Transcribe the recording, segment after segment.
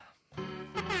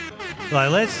Right,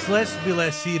 let's be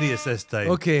less serious this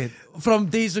time. Okay, from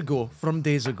days ago.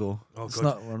 Oh It's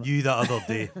God, not- you that other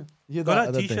day. You Got that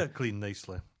other day. t-shirt clean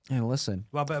nicely. Hey, listen.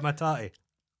 What about my tatty?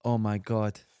 Oh my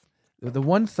God. The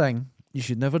one thing you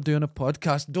should never do on a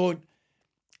podcast, don't,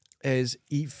 is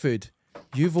eat food.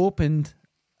 You've opened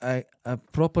a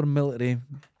proper military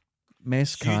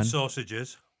mess Stewed can.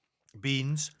 sausages,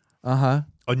 beans, Uh-huh.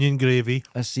 onion gravy,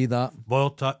 I see that.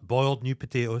 boiled new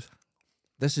potatoes.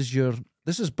 This is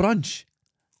brunch.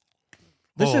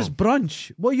 This Oh. is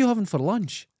brunch. What are you having for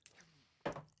lunch?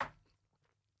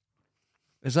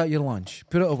 Is that your lunch?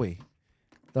 Put it away.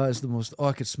 That is the most... Oh,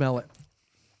 I could smell it.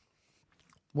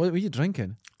 What were you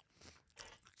drinking?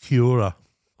 Kiora.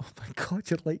 Oh my God,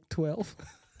 you're like 12.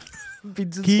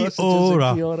 Beans and Kiora. sausages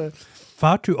and Kiora.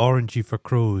 Far too orangey for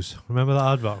crows. Remember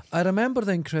that advert? I remember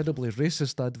the incredibly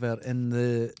racist advert in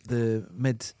the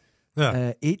mid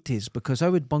Yeah. 80s because I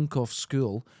would bunk off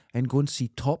school and go and see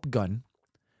Top Gun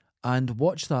and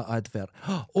watch that advert.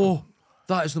 Oh,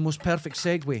 that is the most perfect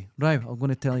segue. Right, I'm going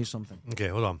to tell you something. Okay,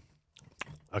 hold on.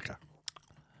 Okay.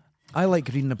 I like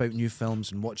reading about new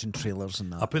films and watching trailers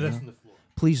and that. I'll put you this know? on the floor.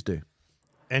 Please do.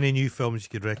 Any new films you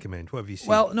could recommend? What have you seen?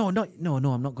 Well, no,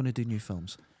 I'm not going to do new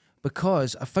films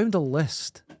because I found a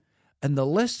list and the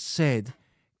list said,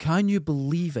 can you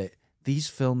believe it? These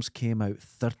films came out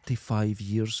 35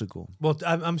 years ago. Well,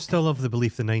 I'm still of the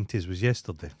belief the 90s was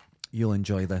yesterday. You'll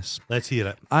enjoy this. Let's hear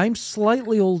it. I'm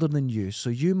slightly older than you, so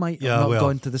you might Yeah, have not well,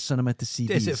 gone to the cinema to see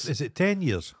these. Is it 10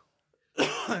 years?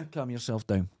 Calm yourself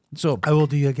down. So, How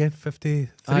old are you again? 53?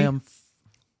 I am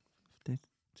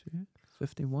 52,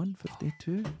 51,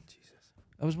 52. Jesus.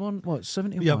 I was born, what,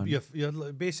 71? You're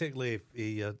basically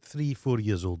 3-4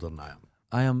 years older than I am.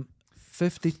 I am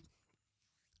 50.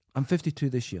 I'm 52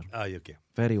 this year. Ah, okay.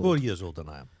 Very old. 4 years older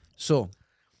than I am. So,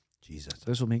 Jesus.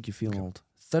 this will make you feel old.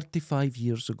 35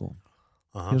 years ago.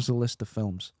 Uh-huh. Here's a list of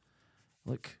films.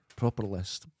 Look, proper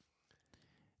list.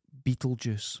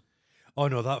 Beetlejuice. Oh,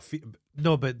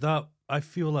 no, but that, I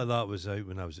feel like that was out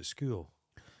when I was at school.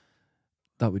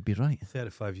 That would be right.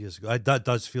 35 years ago. That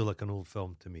does feel like an old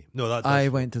film to me. No, that does. I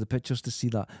went to the pictures to see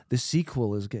that. The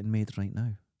sequel is getting made right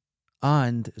now.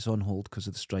 And it's on hold because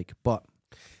of the strike. But,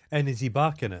 And is he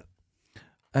back in it?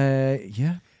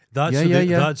 yeah. That's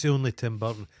Yeah. That's the only Tim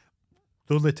Burton.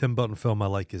 The only Tim Burton film I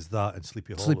like is that and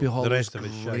Sleepy Hollow. Sleepy Hollow The rest is of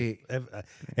it's great. shite.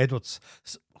 Edward's.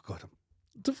 Oh God,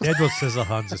 Edward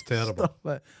Scissorhands is terrible. Stop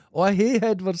it. Oh, I hate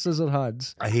Edward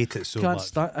Scissorhands. I hate it so Can't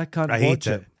much. I can't I hate watch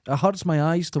it. It hurts my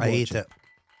eyes to watch I hate it.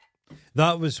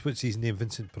 That was what's his name,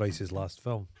 Vincent Price's last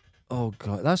film. Oh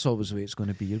God, that's always the way it's going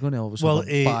to be. You're going to always have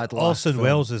a bad last Orson film.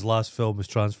 Welles' last film was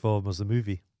Transformers the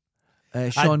movie.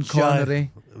 Sean Agile.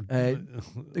 Connery, Oh.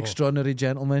 Extraordinary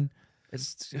Gentleman.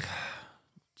 It's just,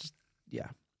 yeah.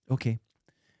 Okay.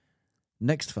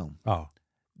 Next film, Oh,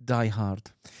 Die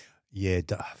Hard. yeah,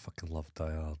 I fucking love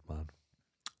Die Hard, man.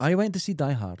 I went to see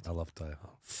Die Hard. I love Die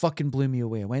Hard. Fucking blew me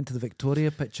away. I went to the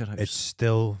Victoria Picture House. It's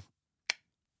still.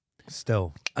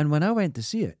 And when I went to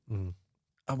see it, Mm.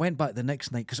 I went back the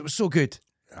next night because it was so good.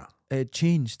 Yeah. It had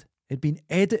changed. It had been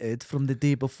edited from the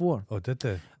day before. Oh, did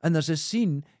they? And there's a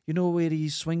scene, you know, where he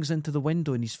swings into the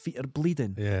window and his feet are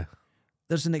bleeding. Yeah.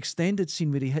 There's an extended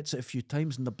scene where he hits it a few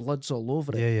times and the blood's all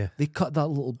over it. Yeah. They cut that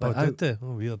little bit Oh, out did they?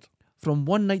 Oh, weird. from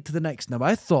one night to the next. Now,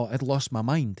 I thought I'd lost my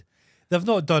mind. They've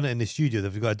not done it in the studio.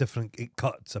 They've got a different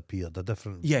cuts appeared. A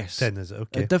different Yes. tin, is it?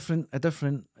 Okay. A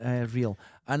different reel.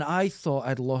 And I thought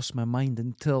I'd lost my mind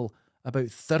until about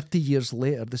 30 years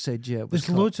later they said, yeah, it was There's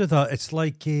cut. loads of that. It's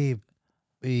like a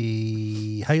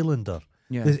Highlander.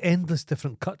 Yeah. There's endless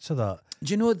different cuts of that.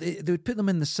 Do you know they would put them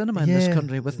in the cinema in this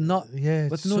country with no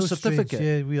it's no so certificate. Strange.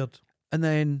 Yeah, weird. and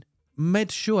then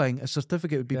mid-showing a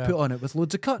certificate would be Yeah. put on it with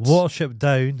loads of cuts. Watership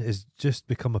Down has just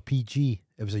become a PG.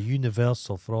 It was a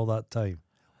Universal for all that time.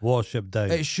 Watership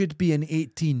Down. It should be an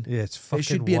 18. Yeah, it's fucking It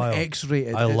should be wild. an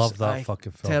X-rated. I love that I'm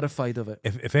fucking film. terrified of it.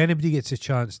 If anybody gets a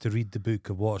chance to read the book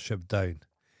of Watership Down,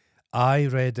 I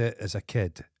read it as a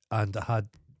kid and I had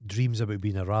dreams about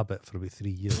being a rabbit for about 3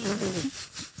 years.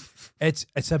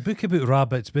 It's a book about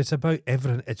rabbits, but it's about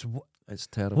everything. It's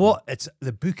terrible. What?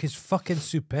 The book is fucking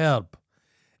superb.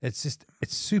 It's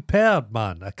superb,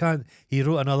 man. I can't. He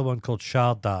wrote another one called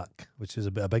Shardak, which is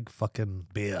about a big fucking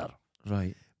bear.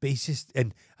 Right. But he's just,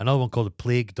 and another one called The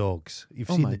Plague Dogs. You've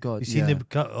Oh seen my it? God, You've seen yeah. them?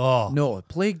 Oh, No,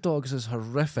 Plague Dogs is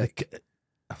horrific.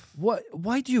 What?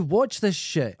 Why do you watch this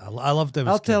shit? I loved them.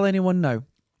 I'll tell anyone now.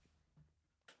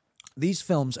 These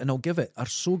films, and I'll give it, are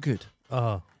so good.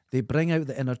 They bring out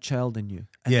the inner child in you,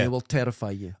 and Yeah. they will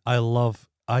terrify you.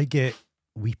 I get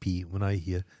weepy when I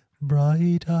hear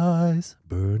Bright eyes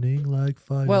burning like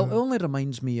fire. Well, it only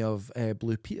reminds me of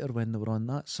Blue Peter when they were on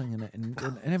that singing it, and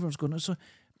everyone's going, "So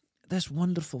this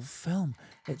wonderful film,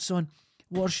 it's on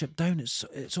Watership Down,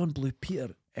 it's on Blue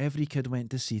Peter." Every kid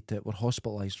went to see it, were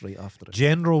hospitalised right after it.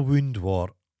 General Woundwort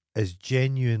is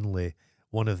genuinely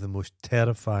one of the most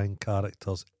terrifying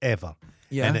characters ever.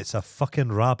 Yeah, And it's a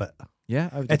fucking rabbit. yeah,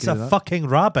 I would It's agree a with that. fucking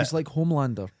rabbit. It's like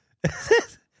Homelander.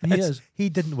 He It's- is. He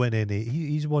didn't win any.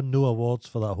 He's won no awards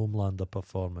for that Homelander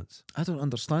performance. I don't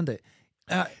understand it.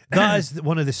 That is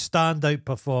one of the standout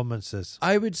performances.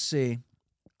 I would say,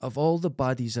 of all the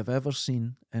baddies I've ever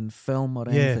seen in film or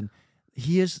Yeah. anything,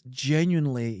 he is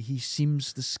genuinely, he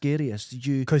seems the scariest.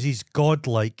 Because he's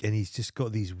godlike and he's just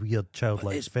got these weird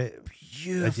childlike It's fit.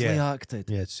 beautifully yeah. acted.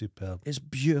 Yeah, it's superb. It's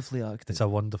beautifully acted. It's a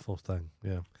wonderful thing.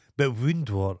 Yeah. But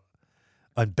Woundwort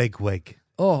and Bigwig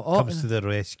oh, comes to the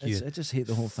rescue. I just hate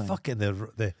the whole thing. Fucking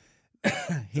the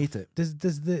Hate it. does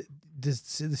the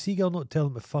seagull not tell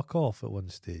him to fuck off at one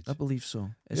stage? I believe so.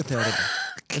 It's terrible.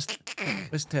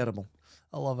 It's terrible.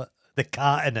 I love it. The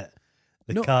cat in it.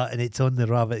 The No. cat, and it's on the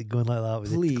rabbit going like that.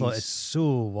 With Please. the claw. It's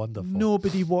so wonderful.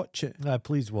 Nobody watch it.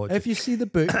 Please watch If it. you see the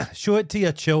book, Show it to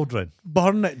your children.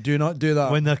 burn it. Do not do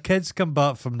that. When their kids come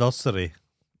back from nursery,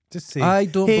 just say, I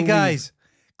don't hey believe- guys,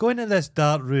 go into this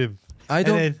dark room. I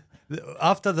don't. And then,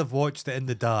 after they've watched it in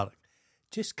the dark,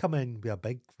 just come in with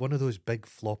one of those big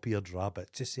floppy-eared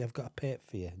rabbits. Just say, I've got a pet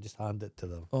for you, and just hand it to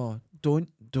them. Oh, don't.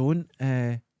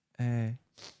 I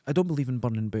don't believe in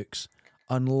burning books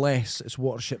unless it's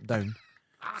Watership Down.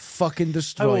 Fucking How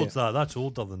destroy old's it. that? That's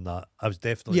older than that. I was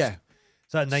definitely. Yeah,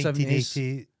 Is that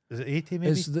 1980? Is it 80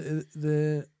 maybe? it's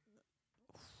the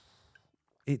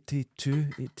 82,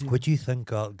 80. What do you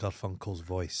think of Garfunkel's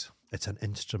voice? It's an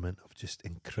instrument of just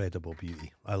incredible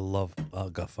beauty. I love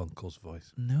Art Garfunkel's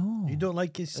voice. No, You don't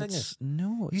like his singing?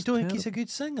 No, You it's don't think he's a terrible. good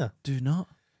singer? Do not.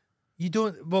 You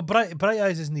don't. Well, Bright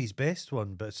Eyes isn't his best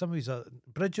one, but some of his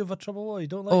Bridge Over Troubled Water. You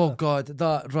don't like Oh that? God,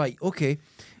 that right? Okay.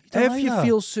 don't If like you that?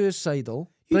 feel suicidal,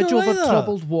 You Bridge don't like Over that?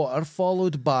 Troubled Water,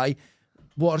 followed by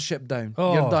Watership Down.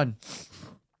 Oh. You're done.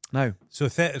 Now So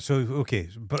okay,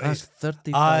 but that's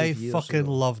 35 I years fucking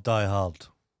ago. love Die Hard.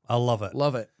 I love it.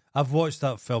 Love it. I've watched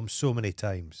that film so many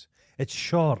times. It's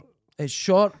short. It's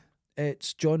short.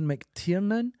 It's John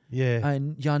McTiernan Yeah.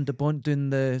 and Jan de Bont doing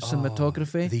the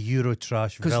cinematography The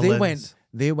Eurotrash because villains.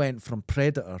 they went from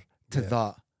Predator to Yeah.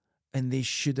 that, and they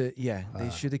should have they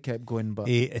should have kept going. But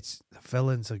It's the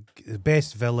villains are the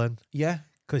best villain yeah,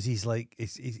 because he's like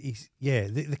he's yeah.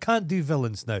 They can't do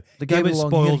villains now. the guy with with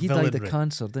long hair, spoiled he died of villainry.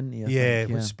 cancer, didn't he? I Yeah,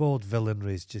 think? with spoiled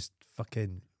villainry is just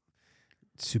fucking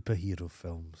superhero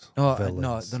films. Oh no,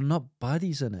 villains. they're not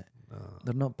baddies in it. No.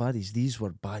 They're not baddies. These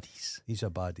were baddies. These are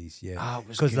baddies, yeah. Ah, it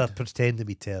was Because they're good. pretending to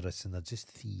be terrorists and they're just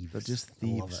thieves. They're just I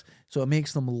love thieves. it. So it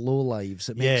makes them low lives.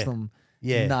 It makes Yeah. them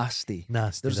Yeah, nasty.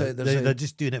 nasty. There's a- They're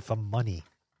just doing it for money.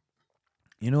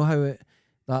 You know how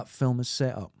that film is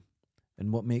set up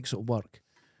and what makes it work?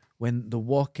 When they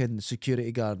walk in, the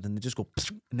security guard, and they just go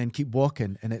and then keep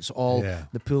walking, and it's all Yeah.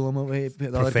 they pull them away. The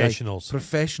other guy- Professionals.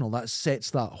 professional. That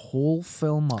sets that whole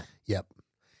film up. Yep.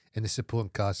 And the supporting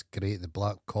cast great. The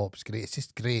black cops great. It's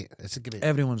just great. It's a great.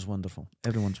 Everyone's wonderful.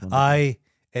 Everyone's wonderful.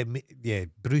 Yeah,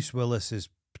 Bruce Willis's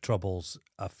troubles.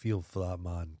 I feel for that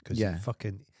man because Yeah.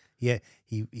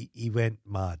 he went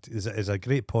mad. It's a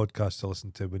great podcast to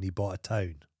listen to when he bought a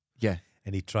town Yeah.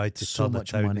 and he tried to So turn the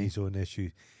much town money. his own issue,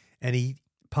 and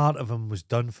part of him was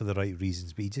done for the right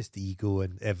reasons, but he just ego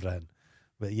and everything.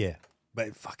 But yeah,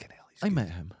 but fucking hell, he's I good. met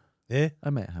him. Yeah, I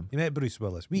met him. you met Bruce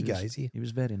Willis. Wee He guy, was- is he? He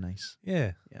was very nice.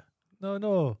 Yeah, Yeah.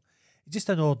 No, he's just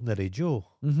an ordinary Joe.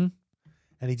 Mm-hmm.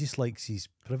 And he just likes his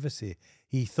privacy.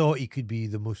 He thought he could be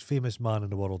the most famous man in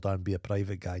the world and be a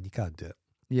private guy, and you can't do it.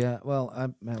 Yeah. Well, I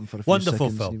met him for a few Wonderful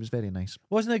seconds. film. He was very nice.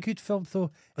 Wasn't it a good film,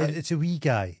 though? It's a wee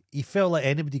guy. He felt like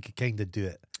anybody could kind of do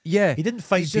it. Yeah. He didn't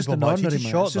fight He's just people an much. He ordinary just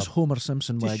man. shot It's them. just Homer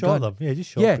Simpson with Just a shot gun. them. Yeah, just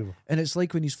shot Yeah, people. and it's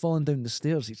like when he's falling down the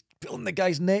stairs, he's pulling the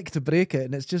guy's neck to break it,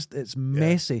 and it's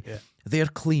messy. Yeah. They're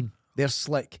clean, they're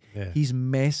slick. Yeah. He's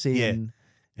messy, Yeah. and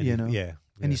And you he- know, yeah.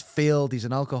 and he's failed. He's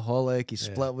an alcoholic. He's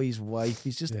Yeah. split with his wife.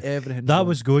 He's just Yeah. everything. That wrong.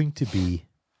 was going to be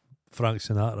Frank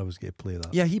Sinatra was going to play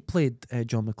that. Yeah, he played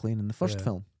John McClane in the first Yeah.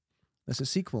 film. It's a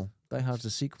sequel. Die Hard's a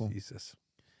sequel. Jesus.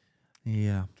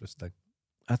 Yeah, Interesting.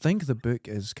 I think the book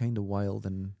is kind of wild.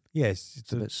 And Yes,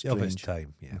 It's a bit of its strange.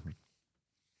 time. Yeah. Mhm.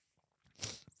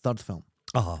 Third film,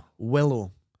 Uh-huh.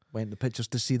 Willow. Went to pictures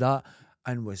to see that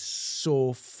and was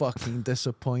so fucking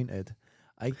disappointed.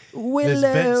 There's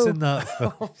bits in that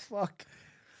film. Oh fuck!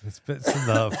 There's bits in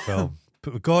that film.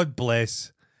 But God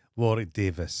bless Warwick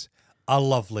Davis. A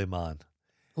lovely man.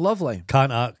 Lovely.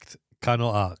 Can't act.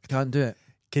 Cannot act. Can't do it.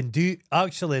 can do.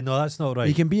 Actually, no, that's not right.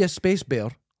 He can be a space bear.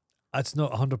 That's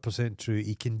not 100% true.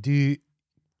 He can do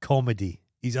comedy.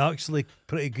 He's actually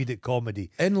pretty good at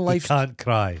comedy. In He Life's can't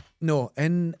cry. No,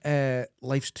 in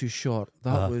Life's Too Short, that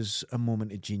Uh-huh. was a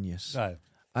moment of genius. Right.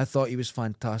 I thought he was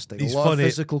fantastic. He's a lot funny. of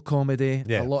physical comedy,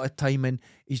 Yeah. a lot of timing.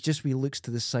 He's just he looks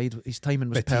to the side. His timing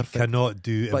was But perfect. he cannot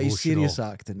do but he's emotional. serious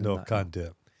acting. in No, that. can't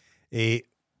do it.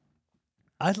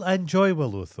 I enjoy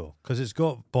Willow, though, because it's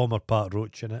got Bomber Pat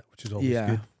Roach in it, which is always Yeah.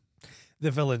 good. The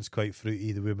villain's quite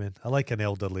fruity, the woman. I like an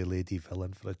elderly lady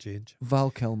villain for a change. Val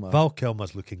Kilmer. Val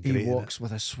Kilmer's looking great. he in it. walks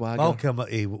with a swagger. Val Kilmer,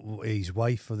 his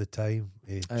wife of the time,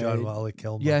 John Wally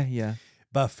Kilmer. Yeah, yeah.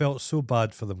 But I felt so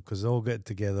bad for them because they all got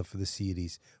together for the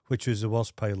series, which was the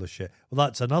worst pile of shit. Well,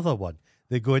 that's another one.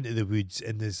 They go into the woods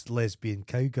and there's lesbian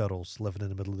cowgirls living in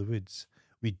the middle of the woods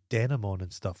with denim on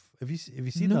and stuff. Have you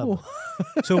seen No.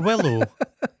 that? So Willow,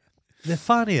 they're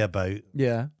funny about.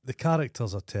 Yeah. The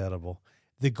characters are terrible.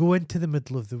 They go into the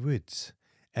middle of the woods,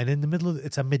 and in the middle of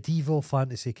it's a medieval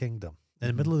fantasy kingdom. In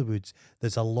the middle of the woods,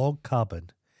 there's a log cabin,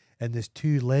 and there's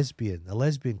a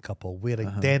lesbian couple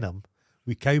wearing denim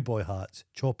with cowboy hats,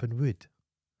 chopping wood,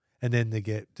 and then they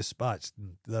get dispatched,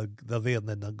 and they're there, and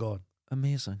then they're gone.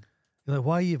 Amazing. You're like,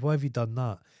 why have you done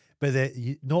that? But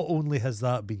not only has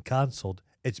that been cancelled,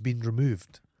 it's been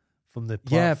removed from the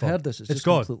platform. Yeah, I've heard this. It's just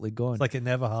gone. completely gone. It's like it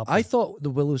never happened. I thought the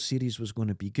Willow series was going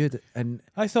to be good, and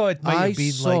I thought it might I have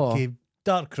been saw- like a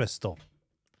Dark Crystal.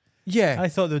 yeah, I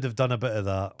thought they would have done a bit of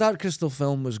that. Dark Crystal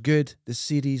film was good. The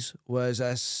series was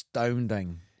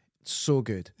astounding, so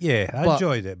good. Yeah, I But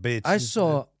enjoyed it. But it's, I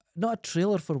saw not a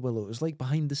trailer for Willow. It was like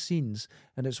behind the scenes,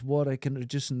 and it's Warwick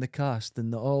introducing the cast,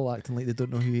 and they're all acting like they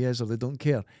don't know who he is or they don't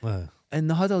care. And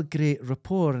they had a great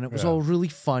rapport, and it was Yeah. all really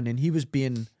fun, and he was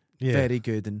being yeah. very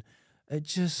good, and it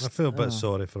just I feel a bit oh,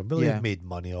 sorry for him. But Yeah. they've made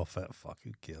money off it. Fuck,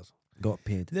 who cares? got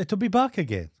paid. It'll be back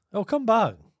again. It'll come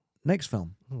back. Next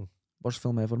film, Hmm. worst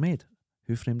film ever made.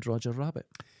 Who Framed Roger Rabbit?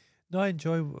 No, I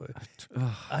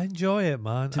enjoy it,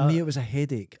 man. To me, it was a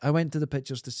headache. I went to the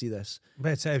pictures to see this,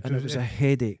 but and it was a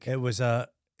headache. it was a.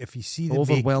 If you see the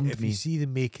Overwhelmed if me. you see the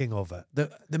making of it,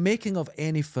 The making of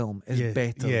any film is Yeah,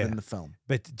 better yeah. than the film.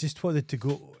 but just wanted to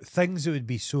go things that would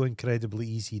be so incredibly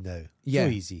easy now. Yeah. So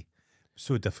easy,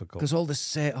 so difficult. Because all the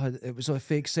set it was a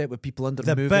fake set with people under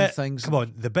The moving bit, things. come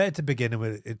on, the bit at the beginning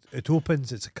where it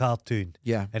opens, it's a cartoon,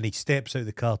 Yeah. and he steps out of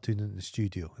the cartoon in the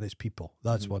studio, and it's people.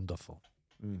 That's wonderful.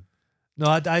 Mm. No,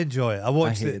 I enjoy it. I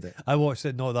watched hated it. I watched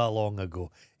it not that long ago.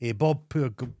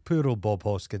 Poor old Bob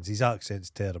Hoskins. His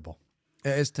accent's terrible.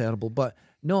 It is terrible, but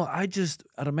no, I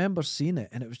remember seeing it,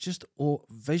 and it was just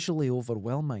visually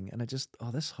overwhelming, and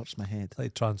this hurts my head. It's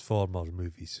like Transformer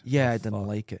movies. Yeah, Oh, I didn't fuck.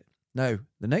 like it. Now,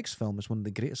 the next film is one of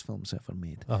the greatest films ever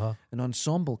made. An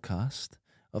ensemble cast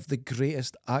of the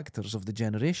greatest actors of the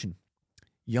generation.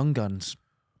 Young Guns.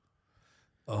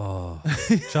 Oh,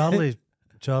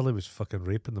 Charlie was fucking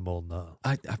raping them all in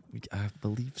that. I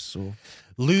believe so.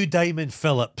 Lou Diamond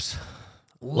Phillips.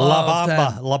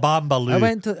 Loved La Bamba Lou. I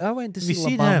went to Have see you La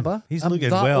seen him? Bamba. He's I'm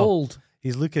looking that well. old.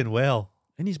 He's looking well.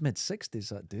 In his mid-60s,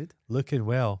 that dude. Looking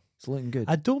well. He's looking good.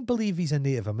 I don't believe he's a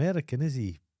Native American, is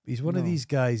he? He's one of No. these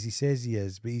guys. He says he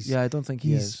is, but he's Yeah, I don't think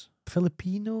he he's is.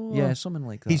 Filipino. Yeah, or- something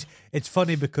like that. It's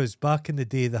funny because back in the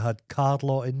day they had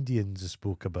Carlot Indians they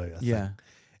spoke about. I Yeah. think.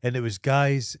 And it was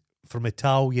guys from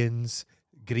Italians,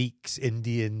 Greeks,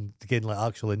 Indian, again like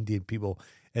actual Indian people,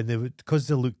 and they would because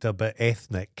they looked a bit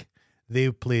ethnic. They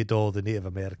played all the Native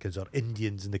Americans or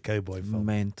Indians in the cowboy film.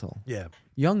 Mental. Yeah,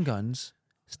 Young Guns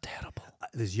is terrible.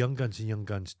 there's Young Guns and Young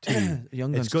Guns 2.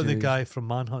 Young Guns It's got 2 the is- guy from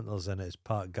Manhunters in it. It's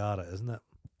Pat Garrett, isn't it?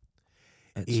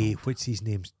 It's What's his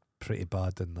name's pretty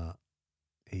bad in that.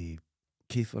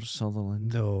 Kiefer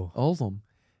Sutherland. No, All of them.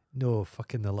 no,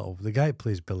 fucking the guy who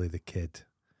plays Billy the Kid.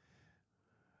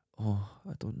 Oh,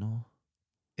 I don't know.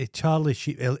 Charlie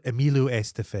Sheen, Emilio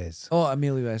Estevez. Oh,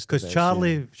 Emilio Estevez. Because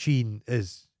Charlie Sheen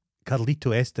is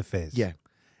Carlito Estevez. Yeah.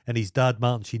 And his dad,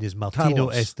 Martin Sheen, is Martino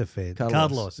Carlos. Estevez.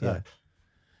 Carlos, yeah.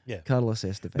 yeah. Carlos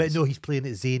Estevez. But no, he's playing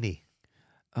it zany.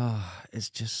 It's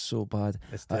just so bad.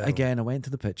 It's terrible. Again, I went to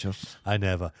the pictures, I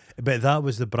never. But that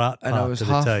was the Brat Pack and I was of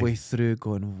the halfway time. through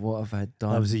going, what have I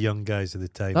done? That was the young guys of the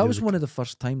time. That They was were- one of the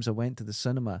first times I went to the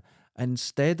cinema.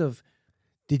 Instead of,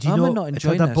 Did you am I know not it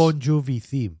enjoying had a this? Bon Jovi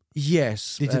theme?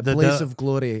 yes, Did you- Blaze the- of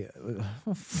Glory.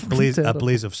 A Terrible.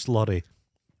 blaze of slurry.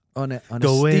 On a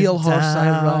Going steel horse I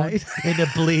down ride. in a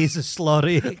blaze of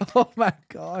slurry. Oh my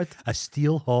God. A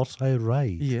steel horse I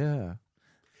ride. Yeah.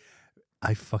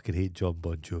 I fucking hate John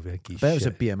Bon Jovi. I think he's I bet it was a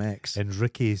shit. BMX. And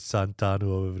Ricky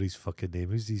Santano, whatever his fucking name.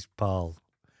 Who's his pal?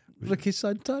 Ricky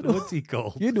Santano. What's he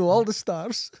called? You know all the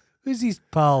stars. Who's his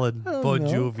pal in I don't Bon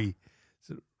know. Jovi?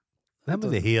 So, him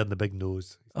with the hair and the big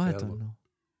nose. Oh, I don't know.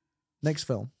 Next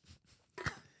film.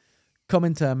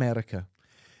 Coming to America.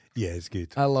 Yeah, it's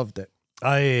good. I loved it.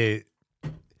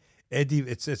 Eddie,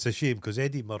 it's a shame because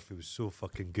Eddie Murphy was so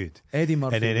fucking good. Eddie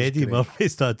Murphy And then was Eddie great. Murphy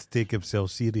started to take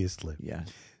himself seriously. Yeah.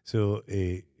 So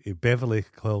Beverly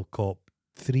Hill Cop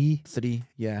 3, 3,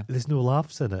 yeah. there's no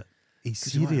laughs in it. He's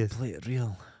 'Cause you wanna serious. play it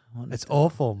real. It's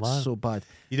awful, man. So bad.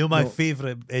 You know my No.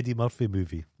 favourite Eddie Murphy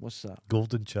movie? What's that?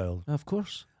 Golden Child. Of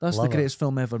course. That's Love the greatest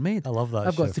film ever made. I love that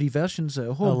I've got shit. 3 versions at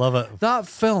I home. love it. That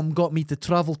film got me to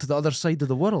travel to the other side of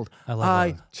the world. I love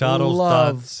I that. Charles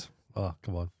love Dance. Oh,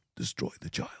 come on. Destroy the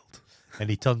Child. And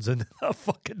he turns into that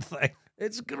fucking thing.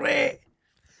 It's great.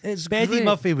 It's Eddie great.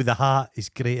 Murphy with the hat is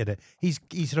great in it. His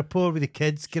rapport with the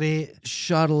kids great.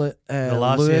 Charlotte The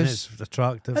lassie in Lewis. it's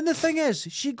attractive. And the thing is,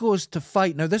 she goes to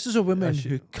fight. Now, this is a woman she-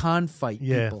 who can fight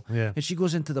Yeah, people. yeah. And she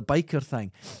goes into the biker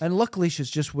thing. And luckily, she's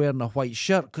just wearing a white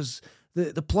shirt because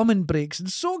the plumbing breaks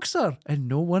and soaks her and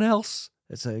no one else.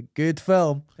 It's a good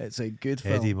film. It's a good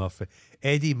film. Eddie Murphy.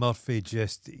 Eddie Murphy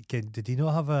did he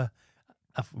not have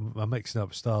I'm mixing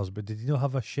up stars, but did he not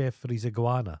have a chef for his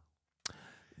iguana?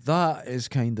 That's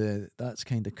kind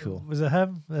of cool. Was it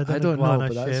him? I don't know,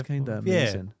 but that's chef? kind of Yeah.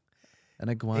 amazing. An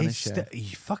iguana chef.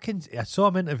 I saw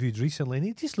him interviewed recently and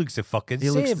he just looks the fucking He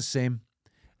same. looks the same.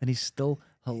 And he's still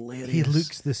hilarious. He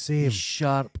looks the same. He's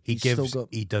sharp. He He's still gives. got...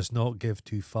 He does not give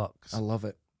two fucks. I love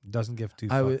it. Doesn't give two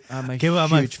I'm fucks. a Okay, what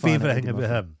my huge fan of favourite thing Eddie about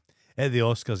Murphy. him at the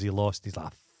Oscars, he lost. He's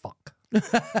like, fuck.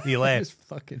 He It's left.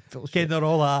 fucking bullshit. Getting they're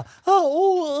all like,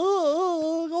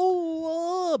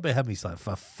 but him, he's like,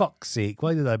 for fuck's sake,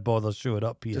 why did I bother showing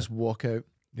up here? Just walk out.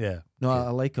 Yeah. No, I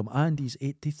like him. And he's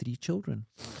 83 children.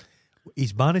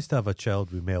 He's managed to have a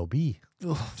child with Mel B,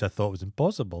 which I thought was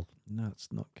impossible. No, it's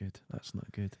not good. That's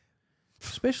not good.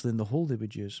 Especially in the hole they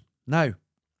would use. Now,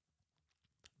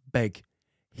 Big.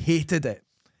 Hated it.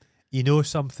 You know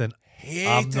something? Hated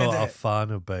I'm not a it.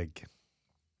 fan of Big.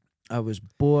 I was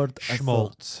bored. I thought,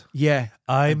 Schmaltz. yeah,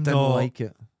 I I'm didn't not. like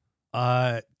it.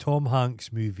 Tom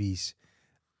Hanks movies.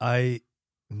 I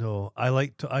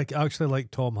actually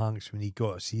like Tom Hanks when he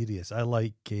got serious. I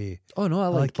like. Oh no, I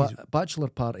like like his- Bachelor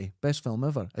Party. Best film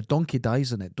ever. A donkey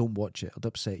dies in it. Don't watch it. It'll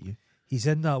upset you. He's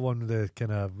in that one. The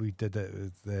kind of we did it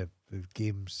with the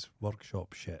Games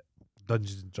Workshop shit.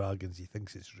 Dungeons and Dragons. He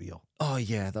thinks it's real. Oh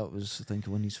yeah, that was I think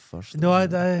when he's first. No,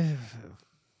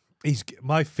 he's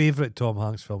my favourite Tom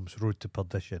Hanks film's Road to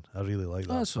Perdition. I really like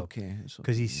that. That's okay.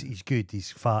 Because he's good.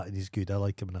 He's fat and he's good. I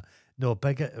like him in that. No,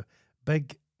 Big. I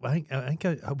think.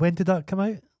 When did that come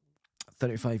out?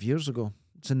 35 years ago.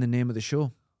 It's in the name of the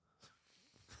show.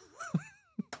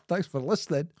 Thanks for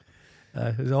listening.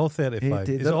 It's all 35.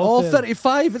 It's They're all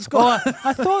 35. It's got.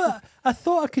 I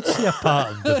thought I could see a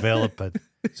pattern developing.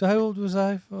 So how old was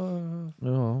I?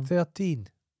 No. 13.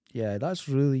 Yeah, that's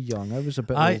really young. I was a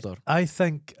bit I older. I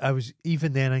think I was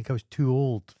even then. I think I was too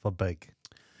old for Big.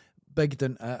 Big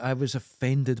didn't. I was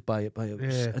offended by it.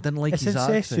 Yeah. I didn't like It's his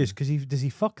incestuous acting. because does he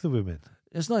fuck the woman?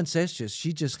 It's not incestuous.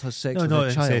 She just has sex No, with not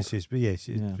a child. incestuous, but yes,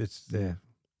 Yeah. it's Yeah.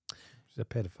 she's a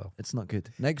pedophile. It's not good.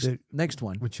 Next The- next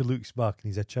one. When she looks back and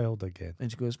he's a child again. And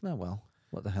she goes, oh, well,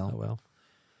 what the hell? Oh well.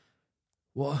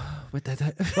 What did I...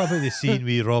 What about the scene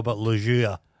with Robert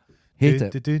Loggia? Hate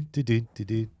it. Hate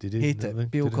Hate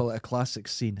it. People call it a classic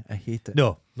scene. I hate it.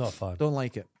 No, not a fan. Don't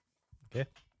like it. Okay.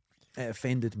 It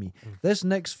offended me. This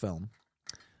next film,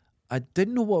 I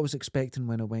didn't know what I was expecting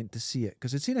when I went to see it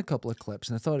because I'd seen a couple of clips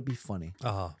and I thought it'd be funny.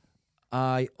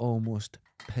 I almost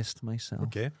pissed myself.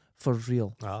 Okay. For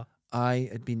real. Uh-huh. I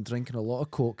had been drinking a lot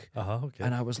of Coke Okay.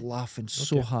 and I was laughing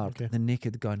so Okay, hard. okay. The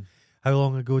Naked Gun. How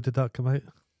long ago did that come out?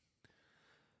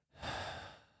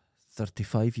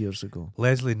 35 years ago.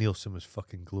 Leslie Nielsen was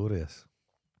fucking glorious.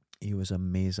 He was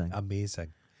amazing.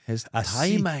 Amazing. His A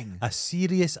timing. A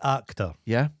serious actor.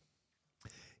 Yeah.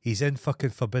 He's in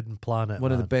fucking Forbidden Planet.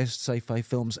 One of the man. best sci-fi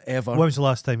films ever. When was the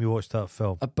last time you watched that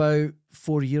film? About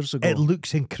 4 years ago. It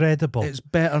looks incredible. It's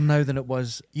better now than it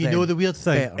was You then. know the weird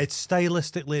thing? Better. It's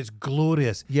stylistically, it's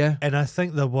glorious. Yeah. And I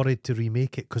think they're worried to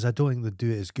remake it because I don't think they'd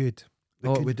do it as good. They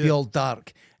Oh, it could would do be all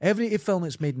dark. Every film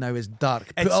that's made now is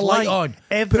dark. Put It's a light like on.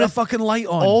 every- Put a fucking light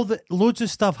on. Loads of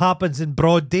stuff happens in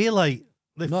broad daylight.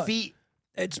 The Not- feet,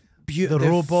 It's the beautiful.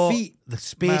 robot, Feet. the My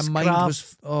spacecraft. mind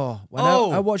was... When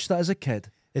Oh. I watched that as a kid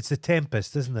It's The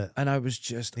Tempest, isn't it? and I was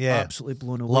just Yeah. absolutely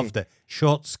blown away. Loved it.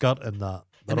 Short skirt in that.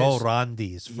 They're And all it's-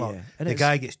 randy as fuck. Yeah, and The it's-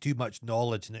 guy gets too much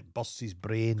knowledge and it busts his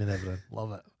brain and everything.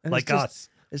 Love it. And Like it's just- us.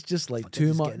 It's just like Fucking too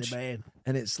just get in much. the bed.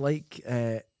 And it's like...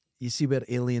 you see where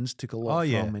Aliens took a lot Oh,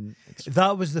 yeah. from. And it's,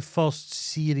 That was the first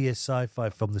serious sci-fi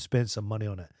film. They spent some money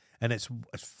on it. And it's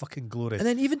fucking glorious. and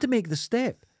then even to make the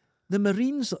step, the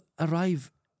Marines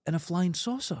arrive in a flying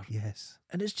saucer. Yes.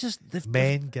 And it's just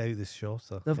Men get out the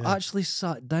saucer. they've yeah. actually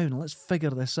sat down. Let's figure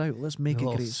this out. Let's make The a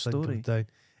little great sink 'em story. down, and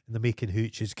they're making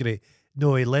hooch is great.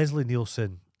 No, Leslie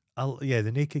Nielsen.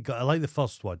 The Naked Gun. I like the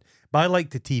first one, but I like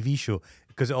the TV show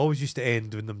because it always used to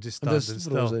end when them just standing Just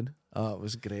still. frozen. Oh, it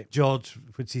was great. George,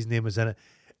 what's his name, was in it.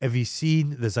 Have you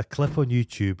seen? There's a clip on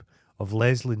YouTube of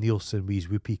Leslie Nielsen with his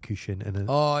whoopee cushion, and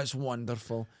Oh, it's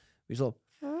wonderful. He's all,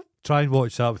 try and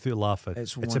watch that without laughing.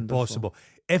 It's It's wonderful. impossible.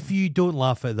 If you don't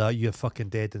laugh at that, you're fucking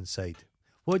dead inside.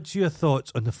 What's your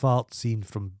thoughts on the fart scene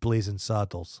from Blazing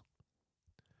Saddles?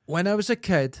 when I was a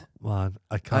kid, Man,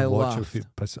 I can't I watch laughed.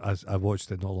 it. I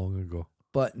watched it not long ago.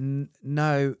 but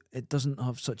now it doesn't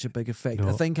have such a big effect. I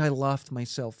No. think I laughed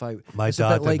myself out. My It's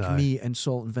dad a bit like and I, me and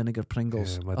salt and vinegar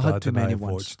Pringles. Yeah, my I had dad too and I many have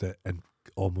once. watched it and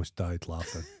almost died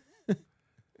laughing.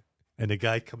 And the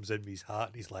guy comes in with his hat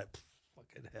and he's like,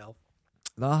 fucking hell.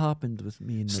 That happened with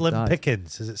me and my Slim dad.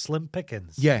 Pickens. Is it Slim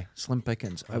Pickens? Yeah, Slim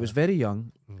Pickens. I was Yeah. very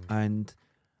young, Mm. and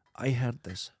I heard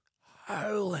this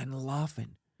howling,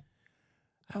 laughing.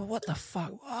 Oh, what the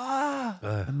fuck? Ah!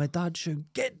 And my dad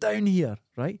shouted, "Get down here!"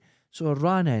 Right? So I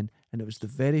ran in, and it was the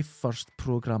very first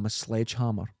program of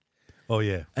Sledgehammer, Oh,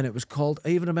 yeah. and it was called. I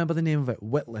even remember the name of it,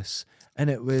 Witless, and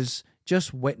it was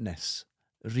just Witness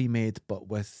remade, but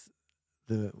with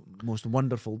the most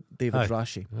wonderful David Aye.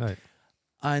 Rashi. Right.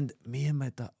 And me and my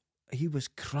dad, he was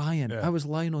crying. Yeah. I was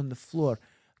lying on the floor.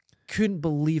 Couldn't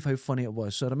believe how funny it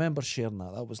was. So I remember sharing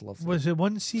that. That was lovely. Was it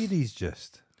one series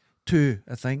just? 2,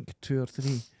 I think, 2 or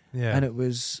 3. Yeah. And it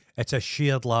was, It's a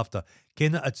shared laughter.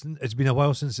 Ken, it's been a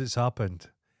while since it's happened.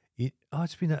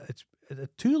 It's been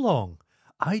too long.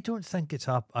 I don't think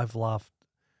I've laughed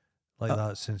like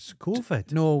that since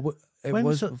COVID. no, it When's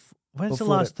was, it- When's the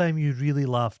before last time you really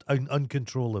laughed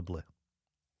uncontrollably?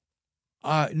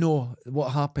 no,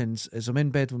 what happens is I'm in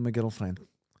bed with my girlfriend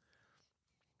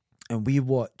and we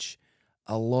watch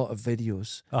a lot of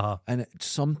videos Uh-huh. and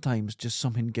sometimes just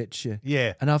something gets you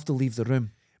Yeah. and I have to leave the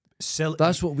room. Silly.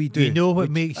 That's what we do. You know what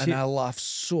We- makes and you... I laugh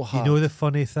so You hard. know the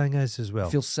funny thing is as well?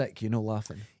 I feel sick,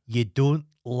 laughing. You don't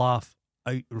laugh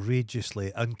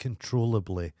outrageously,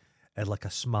 uncontrollably at like a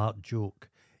smart joke.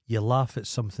 You laugh at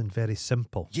something very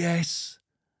simple. Yes.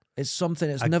 It's something,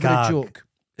 it's A never gag, a joke.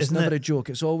 It's isn't never it? a joke.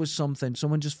 It's always something.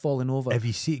 Someone just falling over. If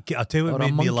you see, I'll tell you Or what a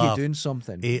made me monkey laugh. doing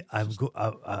something.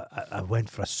 I went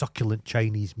for a succulent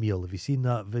Chinese meal. Have you seen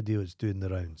that video? It's doing the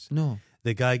rounds. No.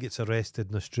 The guy gets arrested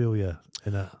in Australia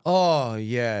in a... Oh,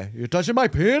 yeah. You're touching my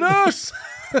penis!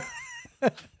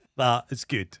 That is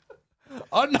good.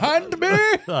 Unhand me!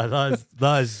 That's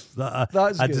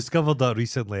I good. discovered that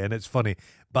recently and it's funny.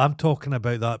 But I'm talking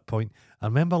about that point. I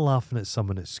remember laughing at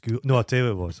someone at school. No, I'll tell you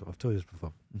what it was. I've told you this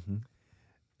before. Mm-hmm.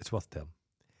 It's worth telling.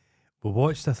 We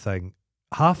watched a thing.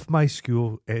 Half my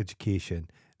school education,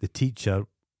 the teacher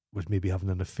was maybe having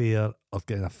an affair or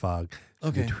getting a fag. So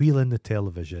Okay. they'd wheel in the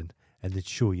television and they'd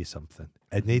show you something.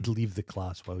 And they'd leave the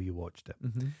class while you watched it.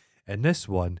 Mm-hmm. And this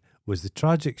one was the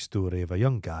tragic story of a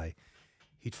young guy.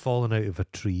 He'd fallen out of a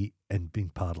tree and been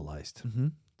paralysed. Mm-hmm.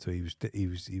 So he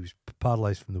was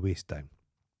paralysed from the waist down.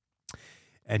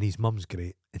 And his mum's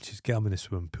great, and she's got him in the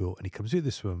swimming pool, and he comes out of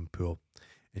the swimming pool,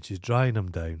 and she's drying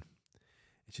him down, and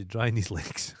she's drying his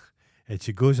legs, and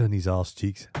she goes on his arse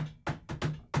cheeks,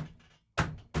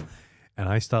 and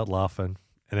I start laughing,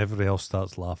 and everybody else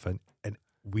starts laughing, and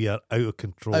we are out of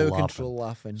control Out of laughing. control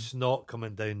laughing. Snot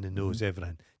coming down the nose,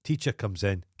 everything. Teacher comes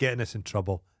in, getting us in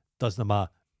trouble, doesn't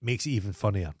matter, makes it even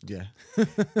funnier. Yeah.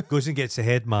 Goes and gets the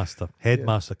headmaster.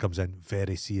 Headmaster comes in,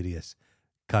 very serious.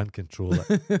 Can't control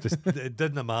it. Just it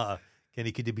doesn't matter.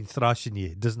 He could have been thrashing you.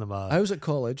 It doesn't matter. I was at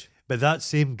college. But that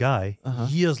same guy, Uh-huh.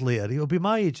 years later, he'll be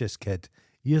my age, this kid.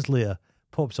 Years later,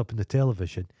 pops up in the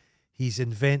television. He's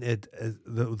invented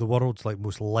the world's like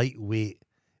most lightweight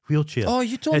wheelchair. Oh,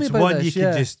 you told me It's about one this. you can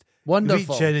yeah. just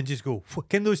Wonderful. reach in and just go.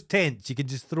 In those tents, you can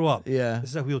just throw up. Yeah. This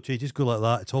is a wheelchair. You just go like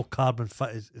that. It's all carbon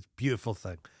fit. It's a beautiful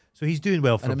thing. So he's doing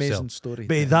well for An himself. amazing story.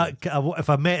 But if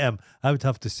I met him, I would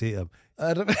have to say to him,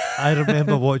 I rem- I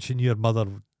remember watching your mother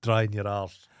drying your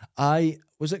arse. I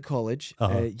was at college,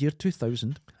 year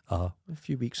 2000, a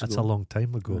few weeks That's ago. a long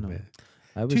time ago, I know. mate.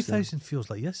 I was 2000 feels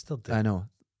like yesterday.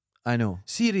 I know.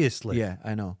 Seriously. Yeah,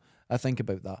 I know. I think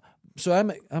about that. So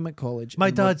I'm at college. My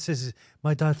and dad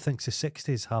thinks the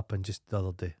 60s happened just the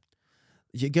other day.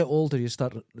 you get older, you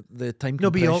start the time No,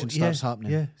 but compression starts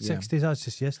happening. Yeah, 60s, that's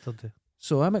just yesterday.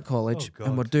 So I'm at college Oh,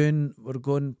 and God. we're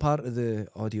going part of the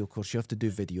audio course. You have to do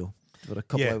video for a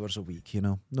couple Yeah. hours a week.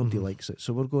 Nobody Mhm. likes it.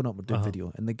 So we're going up. We're doing Uh-huh.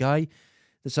 video, and the guy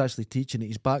that's actually teaching it,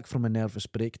 he's back from a nervous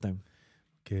breakdown.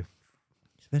 Okay.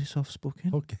 He's very soft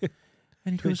spoken, Okay.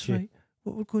 and he goes, Twitchy. right,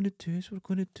 what we're going to do is we're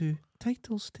going to do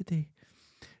titles today.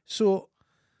 So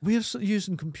we're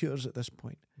using computers at this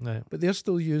point, Right. but they're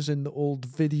still using the old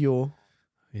video,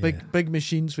 Yeah. big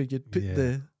machines where you'd put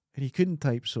Yeah. and you couldn't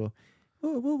type. So,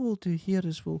 what we'll do here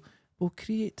is we'll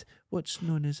create what's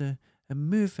known as a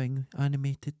moving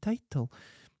animated title.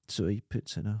 So he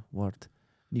puts in a word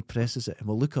and he presses it, and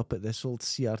we'll look up at this old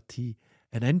CRT,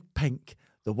 and in pink,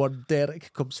 the word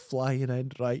Derek comes flying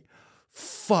in, right?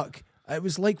 Fuck. It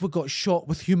was like we got shot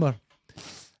with humour.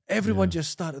 Everyone Yeah.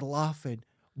 just started laughing.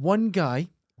 One guy,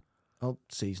 I'll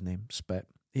say his name, Spit.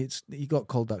 He got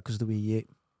called that because of the way he ate.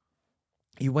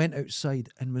 He went outside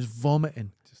and was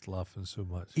vomiting. Just laughing so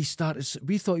much.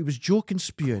 We thought he was joking,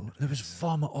 spewing. There was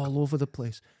vomit all over the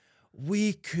place.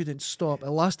 We couldn't stop. It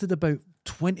lasted about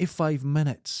 25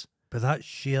 minutes. But that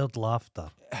shared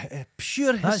laughter.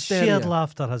 Pure That hysteria. shared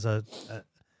laughter has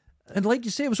And like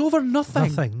you say, it was over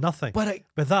nothing. nothing. But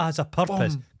But that has a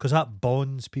purpose Boom. because that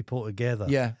bonds people together.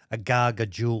 yeah, A gag, a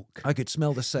joke. I could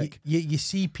smell the sick. You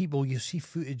see people, you see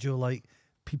footage of like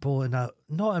people in a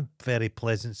not a very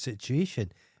pleasant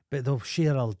situation, but they'll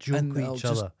share a joke And with they'll each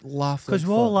just other. laugh. Because like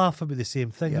we all fuck. laugh about the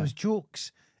same thing. Yeah. There was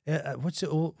jokes. What's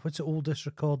the oldest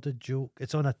recorded joke?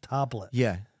 It's on a tablet,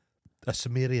 Yeah. a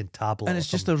Sumerian tablet. And it's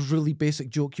just a really basic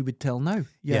joke you would tell now.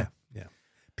 Yeah. yeah.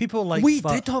 People like we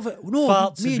did have it. No,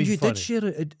 farts me would and be you funny. did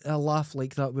share a laugh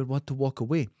like that. We had to walk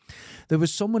away. There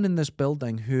was someone in this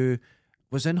building who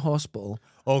was in hospital.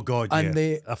 Oh God, And yeah.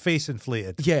 they- a face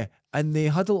inflated. Yeah, and they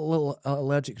had a little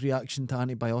allergic reaction to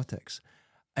antibiotics.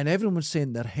 And everyone was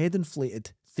saying their head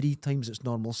inflated 3 times its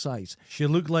normal size. She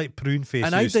looked like Prune Face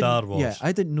And out I of Star Wars. Yeah,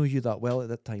 I didn't know you that well at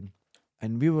that time.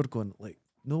 And we were going, like,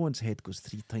 no one's head goes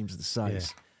 3 times the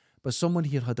size. But someone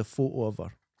here had a photo of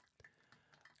her.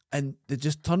 And they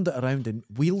just turned it around and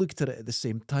we looked at it at the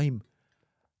same time.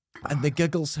 And the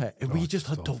giggles hit. And we God, just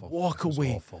it's had to awful. walk It was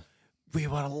away. awful. We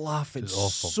were laughing It was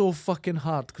awful. so fucking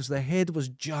hard because the head was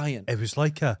giant. It was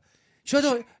like a. Shut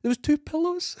up. There was 2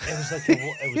 pillows. It was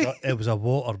like it was a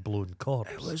water blown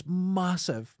corpse. It was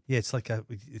massive. Yeah, it's like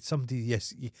it's somebody.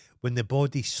 Yes, when the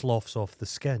body sloughs off the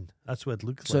skin, that's what it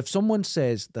looks So like. if someone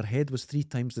says their head was 3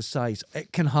 times the size,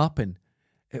 it can happen.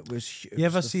 It was. You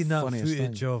ever seen that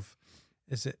footage of?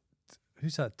 Is it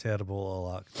who's that terrible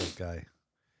little actor guy?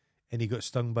 And he got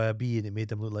stung by a bee, and it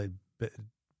made him look like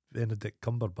Benedict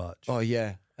Cumberbatch. Oh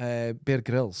yeah, Bear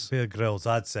Grylls. Bear Grylls.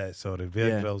 That's it. Sorry,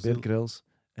 Bear Grylls. Bear Grylls.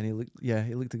 And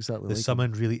he looked exactly There's like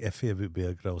something really iffy about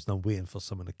Bear Grylls, and I'm waiting for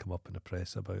someone to come up in the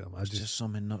press about him. him. Just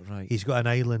something not right. He's got an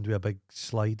island with a big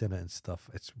slide in it and stuff.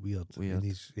 It's weird. Weird. And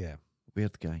he's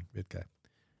Weird guy. weird guy.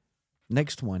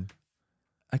 Next one,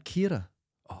 Akira.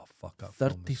 Oh fuck that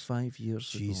film is- 35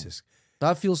 years ago. Jesus.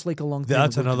 That feels like a long time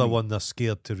That's ago to another me. one they're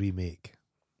scared to remake.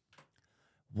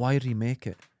 Why remake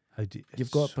it? How do You've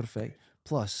got perfect.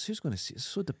 Plus, who's going to see it? It's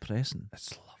so depressing.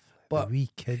 It's lovely. But the wee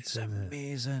kids It's in it. The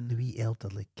amazing. wee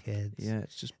elderly kids. Yeah,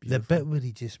 it's just The beautiful. bit where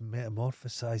he just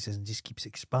metamorphosizes and just keeps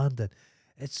expanding.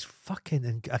 It's fucking.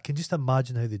 And I can just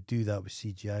imagine how they do that with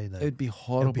CGI now. It would be It'd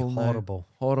horrible. be now. horrible.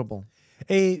 Horrible.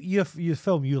 Hey, your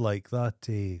film you like that?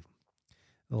 The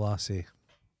lassie.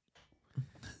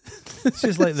 It's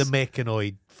just like the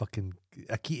mechanoid fucking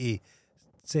Akira.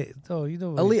 Oh, you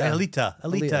know, Alita.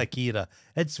 Alita Akira.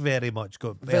 It's very much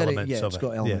got Very, elements yeah, of it's it.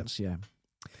 got elements. Yeah.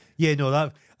 Yeah, no,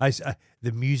 that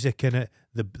the music in it.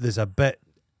 There's a bit.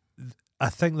 I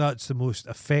think that's the most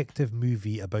effective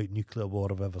movie about nuclear war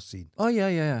I've ever seen. Oh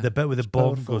yeah. The bit where the It's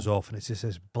bomb powerful. goes off and it's just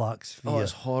this black sphere. Oh,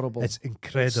 it's horrible. It's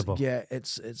incredible.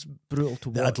 It's brutal to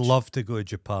watch. I'd love to go to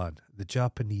Japan. The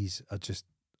Japanese are just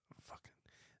fucking.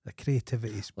 The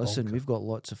creativity is. Listen, bonkers. we've got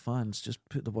lots of fans. Just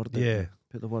put the word out. Yeah. there.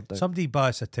 Put the word out. Somebody buy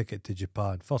us a ticket to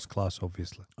Japan, first class,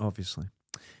 obviously. Obviously.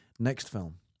 Next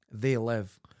film, They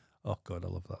Live. Oh God, I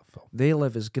love that film. They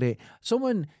Live is great.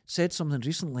 Someone said something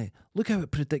recently. Look how it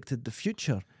predicted the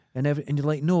future, and you're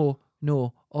like, no.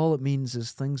 All it means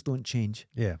is things don't change.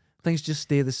 Yeah, Things just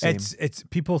stay the same. it's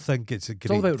people think it's a great.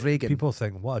 It's all about Reagan. People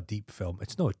think what a deep film.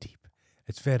 It's not deep.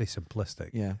 It's very simplistic.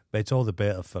 Yeah. But it's all the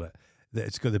better for it. That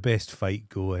it's got the best fight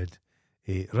going.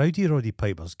 Roddy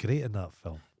Piper's great in that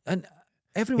film. And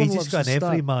everyone He's loves just got the an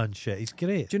start. everyman shit. He's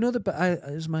great. Do you know the bit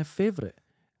is my favourite?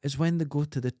 Is when they go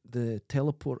to the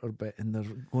teleporter bit and they're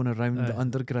going around the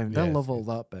underground. I yeah. love all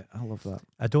that bit. I love that.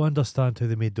 I don't understand how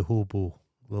they made the hobo.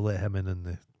 They let him in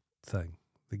the thing.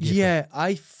 They gave him- Yeah,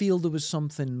 I feel there was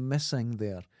something missing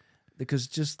there because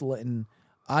just letting.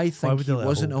 I Why think would he they let a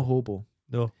wasn't a hobo? hobo.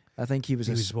 No, I think he was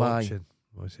he a was spy. watching.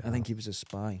 Was it? I think he was a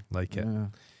spy. like it.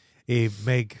 Yeah.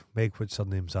 Meg, what's her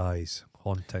name's eyes?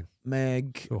 Haunting.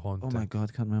 Meg. So haunting. Oh my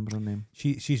God, can't remember her name.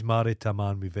 She's married to a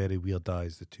man with very weird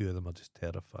eyes. The two of them are just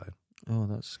terrifying. Oh,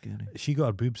 that's scary. She got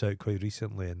her boobs out quite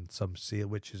recently in some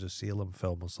Witches of Salem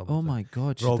film or something. Oh my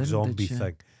God. she Rogue didn't, zombie did she?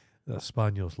 thing. The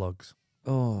Spaniel slugs.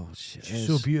 Oh, she She's is.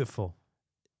 so beautiful.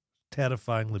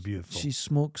 Terrifyingly beautiful. She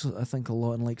smokes, I think, a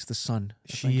lot and likes the sun.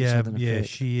 I think She it's had an effect.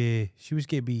 she was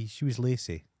gonna be, she was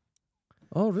Lacey.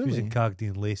 Oh, She was really? in Cagney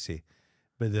and Lacey,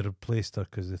 but they replaced her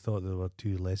because they thought they were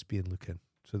too lesbian looking.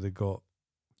 So they got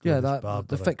Yeah, Gladys they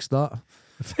Barber. fixed that.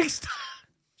 Fixed.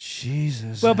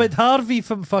 Jesus. Well, but Harvey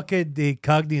from fucking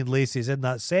Cagney and Lacey's in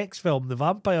that sex film, the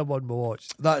vampire one we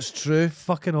watched. that's true.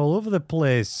 Fucking all over the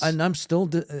place. And I'm still,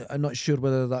 I'm not sure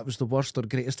whether that was the worst or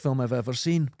greatest film I've ever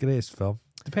seen. Greatest film.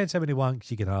 Depends how many wanks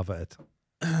you can have at it.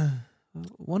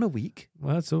 One a week.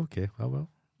 Well, that's okay. Oh well.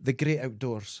 The Great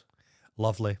Outdoors.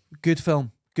 Lovely. Good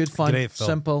film. Good fun. Great film.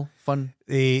 Simple. Fun.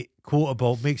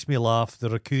 Quotable, makes me laugh.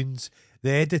 The raccoons.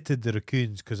 They edited the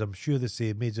raccoons because I'm sure they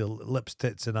say major lips,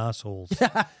 tits, and assholes.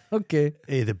 Okay.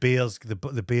 The bears, the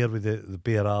bear with the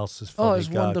bear arse is funny. Oh, it's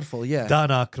gag. wonderful. Yeah. Dan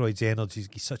Aykroyd's energy,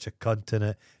 he's such a cunt in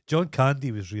it. John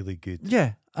Candy was really good.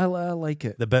 Yeah. I like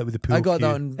it. The bit with the pool I got cue.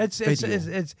 that on video.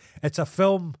 It's a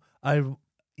film.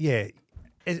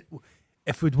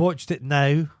 If we'd watched it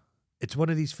now, it's one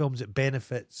of these films that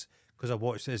benefits because I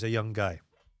watched it as a young guy.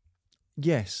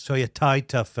 Yes. So you're tied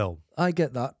to a film. I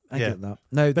get that. I Yeah. get that.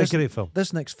 Now, Big great film.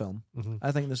 this next film, Mm-hmm.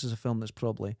 I think this is a film that's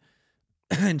probably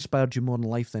inspired you more in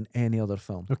life than any other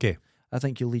film. Okay. I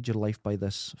think you lead your life by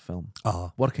this film.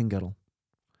 Ah. Working Girl.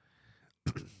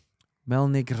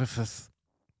 Melanie Griffith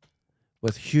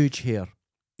with huge hair.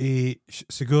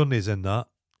 Sigourney's in that.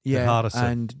 Yeah, Harrison.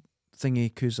 and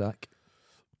Thingy Cusack.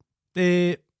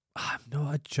 I'm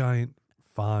not a giant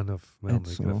fan of Melanie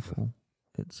It's Griffith. awful.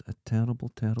 It's a terrible,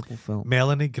 terrible film.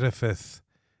 Melanie Griffith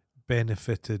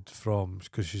benefited from,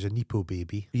 because she's a Nepo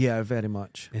baby, Yeah, very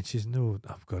much. and she's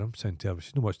I'm sounding terrible,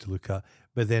 she's no much to look at,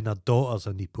 but then her daughter's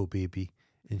a Nepo baby,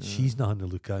 and she's nothing to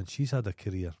look at, and she's had a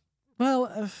career.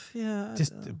 Well, yeah.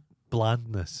 Just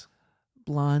blandness.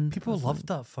 bland. People I think. loved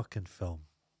that fucking film.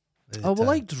 at the Oh, well, time. I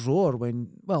liked Roar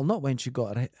not when she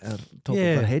got her top Yeah.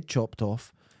 of her head chopped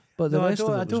off, but the No, rest of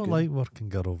it I was don't good. like Working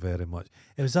Girl very much.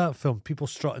 It was that film, people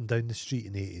strutting down the street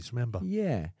in the 80s, remember?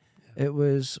 Yeah, it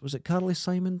was it Carly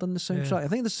Simon done the soundtrack? Yeah. I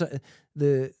think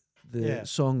the Yeah.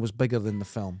 song was bigger than the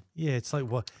film. Yeah, it's like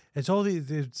what? It's all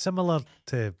they're similar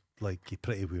to like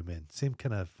Pretty Women, same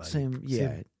kind of vibe. Same,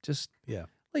 yeah, just yeah.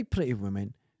 like Pretty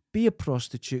Women. Be a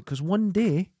prostitute because one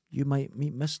day you might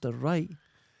meet Mr. Right.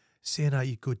 Saying that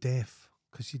you go deaf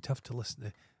because you'd have to listen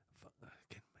to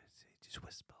fucking just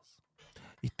whispers.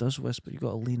 He does whisper. You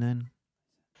got to lean in.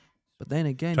 But then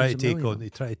again, They he's a millionaire.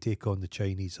 try to take on the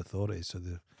Chinese authorities, so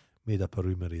they made up a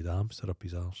rumour he had a hamster up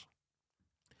his arse.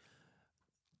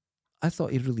 I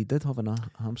thought he really did have a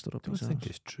hamster I up don't his think arse.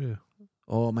 it's true.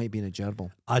 Oh, it might be in a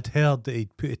gerbil. I'd heard that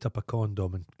he'd put it up a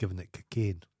condom and given it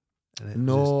cocaine. And it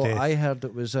No, was his death. I heard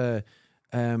it was a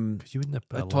 'Cause you wouldn't have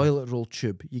put a toilet roll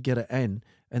tube. You get it in,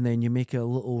 and then you make a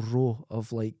little row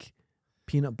of like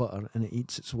peanut butter, and it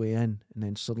eats its way in, and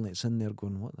then suddenly it's in there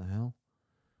going, "What the hell?"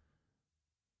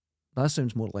 That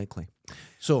sounds more likely.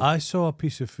 So I saw a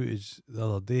piece of footage the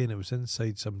other day, and it was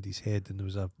inside somebody's head, and there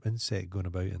was an insect going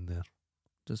about in there,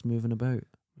 just moving about.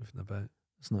 moving about.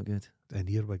 It's not good. An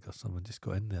earwig or someone just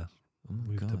got in there, Oh my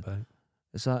moved god! about.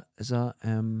 Is that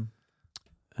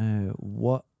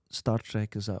what Star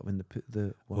Trek is that when they put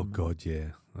the Oh worm- God,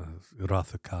 yeah,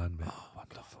 Wrath of Khan, man. Oh,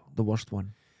 Wonderful, the worst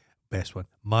one? best one.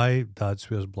 My dad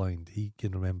swears blind. He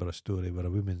can remember a story where a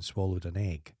woman swallowed an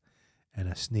egg, and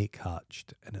a snake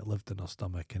hatched, and it lived in her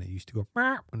stomach, and it used to go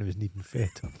 "Meow" when it was needing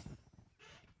fed.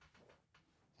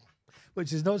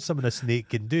 Which is not something a snake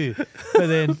can do, but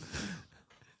then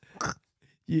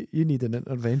You need an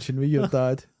intervention with your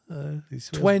dad. he swears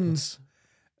Twins.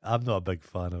 I'm not a big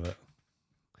fan of it.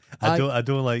 I- I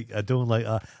don't like. I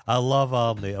love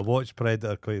Arnie. I watched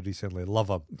Predator quite recently. Love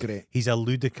him. Great. He's a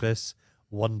ludicrous,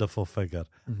 wonderful figure.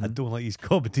 I don't like his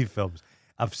comedy films.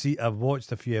 I've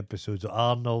watched a few episodes of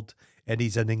Arnold, and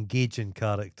he's an engaging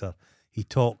character. He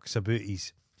talks about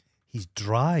his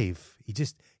drive.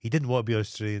 He didn't want to be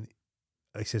Australian.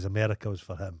 He says America was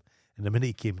for him. And the minute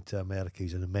he came to America,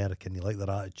 he's an American. He liked their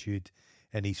attitude.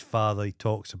 And his father, he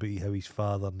talks about how his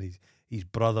father and his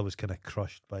brother was kind of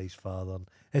crushed by his father. And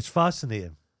it's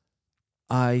fascinating.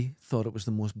 I thought it was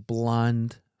the most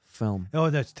bland film. Oh,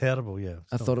 that's terrible, yeah.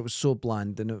 I thought it was so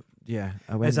bland, and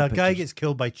I went. As to a guy pictures. gets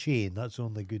killed by chain, that's the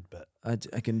only good bit. I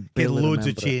can Get barely loads of remember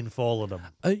it. chain following him.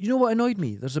 You know what annoyed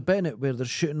me? There's a bit in it where they're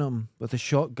shooting him with a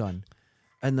shotgun,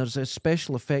 and there's a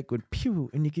special effect with pew,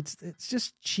 and you could. It's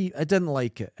just cheap. I didn't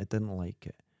like it.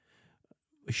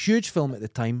 A huge film at the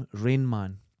time, Rain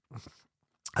Man.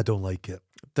 I don't like it.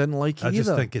 Didn't like it I either.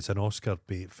 just think it's an Oscar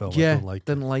bait film. yeah, I don't like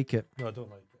didn't like it. it. No, I don't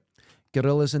like it.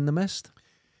 Gorillas in the Mist.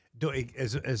 Don't,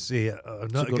 is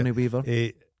not Sigourney Weaver.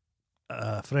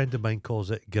 a friend of mine calls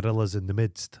it Gorillas in the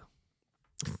Midst.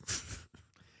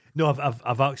 No,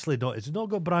 I've actually not. It's not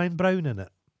got Brian Brown in it.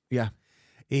 Yeah.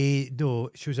 No,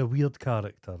 she was a weird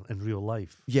character in real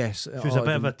life. Yes. She was a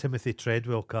bit of a Timothy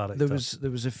Treadwell character.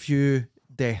 There was a few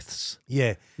deaths.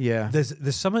 Yeah. Yeah.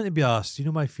 There's something to be asked. You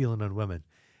know my feeling on women.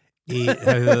 How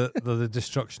they're the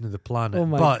destruction of the planet. Oh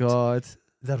my but God.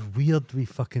 they're weird. They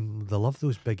love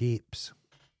those big apes.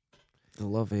 They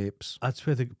love apes. That's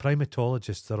where the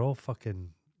primatologists, they're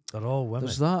all women.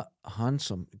 There's that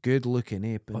handsome, good-looking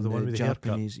ape in the one with the haircut.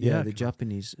 Japanese. Yeah. Yeah, the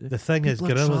Japanese. The thing is,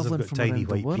 People are gorillas have travelling got from tiny around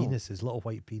the white world. penises, little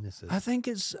white penises. I think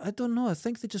it's. I don't know. I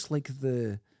think they just like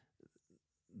the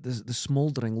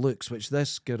smouldering looks, which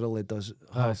this gorilla does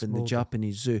have in the smouldering.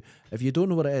 Japanese zoo. If you don't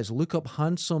know what it is, look up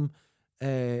handsome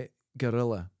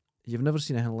gorilla. You've never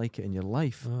seen anything like it in your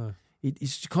life. Ah.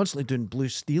 He's constantly doing blue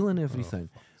steel and everything.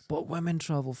 But women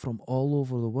travel from all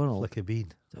over the world. Like a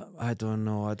bean. I don't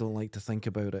know. I don't like to think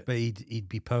about it. But he'd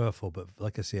be powerful, but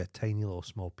like I say, a tiny little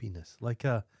small penis. Like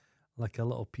a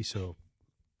little piece of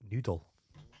noodle.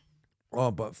 Oh,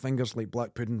 but fingers like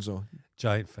black puddings, though.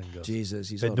 Giant fingers. Jesus,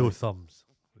 he's but all no right. thumbs,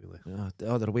 really.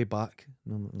 Oh, they're way back.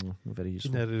 No, not very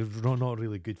useful. They're not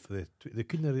really good for they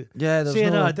couldn't. Yeah, there's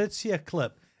Saying no. that, I did see a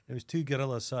clip. It was two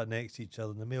gorillas sat next to each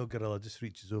other, and the male gorilla just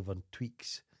reaches over and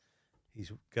tweaks his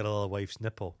gorilla wife's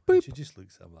nipple. And she just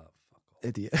looks at him like, fuck off.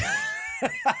 Idiot.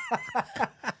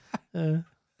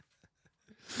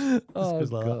 Oh,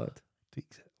 goes like that. God.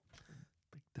 Tweaks it.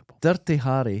 Big nipple. Dirty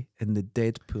Harry in the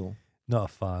Deadpool. Not a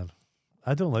fan.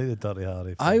 I don't like the Dirty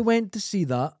Harry. I film. went to see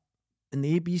that in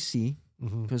the ABC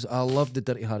Mhm. because I love the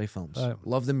Dirty Harry films. Right.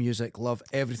 Love the music. Love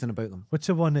everything about them. What's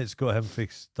the one that's got him for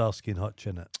Starsky and Hutch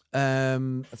in it? I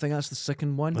think that's the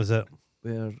second one Was it?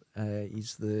 where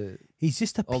he's the. He's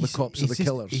just a All the piece- cops are he's the just-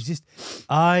 killers. He's just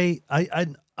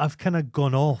I've kind of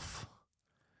gone off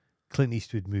Clint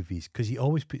Eastwood movies because he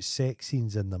always puts sex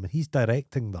scenes in them and he's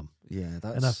directing them. Yeah,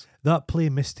 And that's. that play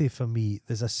Misty for me,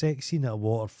 there's a sex scene at a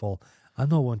waterfall. I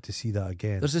don't want to see that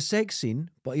again. There's a sex scene,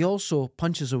 but he also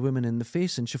punches a woman in the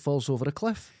face and she falls over a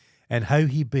cliff. And how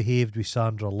he behaved with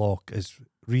Sandra Locke is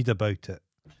read about it.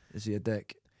 Is he a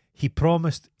dick? He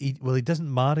promised he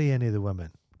doesn't marry any of the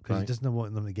women because he Right. doesn't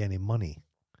want them to get any money.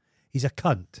 He's a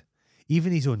cunt.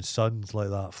 Even his own son's like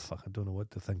that. Fuck, I don't know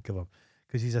what to think of him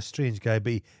because he's a strange guy.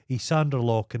 But he's Sandra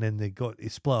Locke, and then he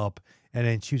split up, and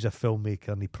then she was a filmmaker,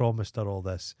 and he promised her all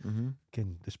this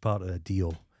as part of the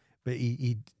deal. But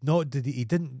he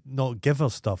didn't not give her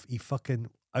stuff. He fucking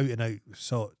out and out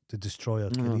sought to destroy her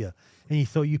career, and he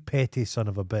thought, you petty son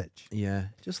of a bitch. Yeah,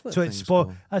 just let So things it's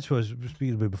go. that's what I was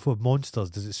speaking about before.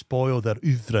 Monsters, does it spoil their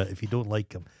oeuvre if you don't like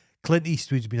them? Clint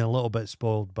Eastwood's been a little bit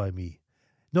spoiled by me.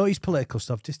 Not his political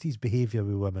stuff, just his behaviour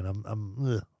with women.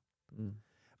 Ugh.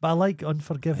 But I like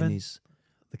Unforgiven, And he's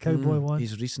the cowboy one.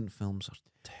 His recent films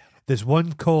are There's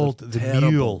one called They're The terrible.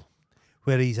 Mule,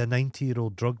 where he's a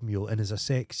 90-year-old drug mule and there's a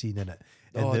sex scene in it.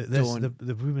 And Oh, don't.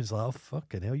 the woman's like, oh,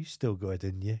 fucking hell, you still got it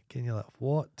in you. Can you like,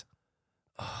 what?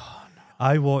 Oh, no.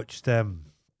 I watched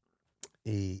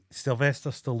Sylvester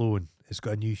Stallone has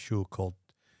got a new show called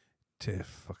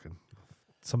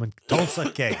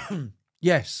Tulsa King.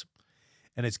 yes.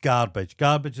 And it's garbage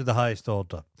of the highest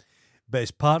order. But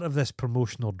as part of this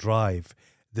promotional drive,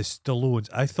 the Stallones,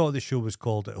 I thought the show was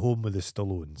called At Home with the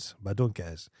Stallones, but I don't get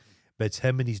it. But it's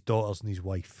him and his daughters and his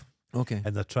wife. Okay.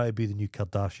 And they're trying to be the new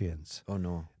Kardashians. Oh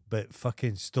no. But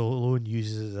fucking Stallone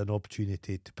uses it as an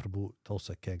opportunity to promote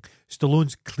Tulsa King.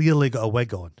 Stallone's clearly got a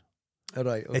wig on. All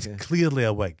right. Okay. It's clearly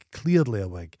a wig.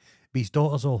 But his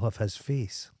daughters all have his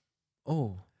face.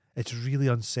 Oh. It's really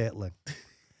unsettling.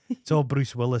 It's all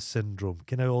Bruce Willis syndrome.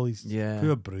 All these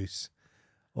poor Bruce,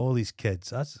 all these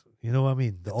kids. That's, you know what I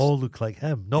mean? They all look like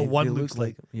him. Not one They looks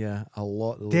like yeah, a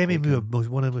lot. Look Demi like Moore,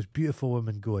 him. one of the most beautiful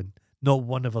women going. Not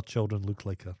one of her children look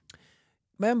like her.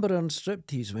 Remember on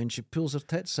Striptease when she pulls her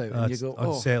tits out and you It's go,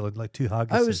 oh. unsettling, like two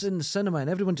haggises. I was in the cinema and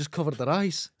everyone just covered their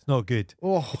eyes. It's not good.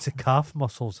 Oh. It's the calf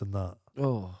muscles and that.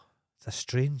 Oh. It's a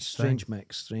strange Strange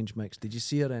mix. Did you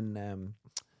see her in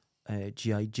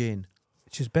G.I. Jane?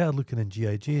 She's better looking than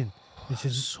G.I. Jane. And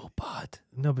she's So bad.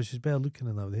 no, but she's better looking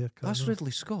than that with the haircut. That's no?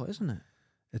 Ridley Scott, isn't it?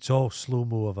 It's all slow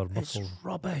mo of her muscles. It's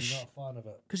rubbish. I'm not a fan of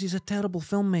it. Because he's a terrible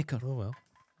filmmaker. Oh well.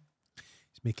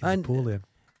 He's making And- Napoleon.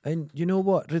 And you know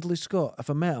what? Ridley Scott, if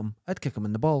I met him, I'd kick him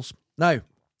in the balls. Now,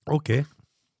 Okay.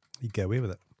 You'd get away with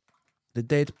it. the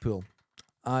Deadpool.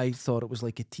 I thought it was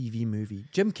like a TV movie.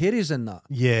 Jim Carrey's in that.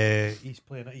 Yeah, he's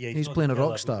playing. Yeah, He's not playing a together,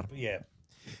 rock star. but yeah.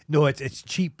 No, it's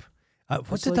cheap.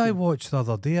 What It's did like I watch the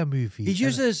other day? A movie. He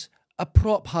uses a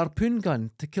prop harpoon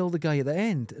gun to kill the guy at the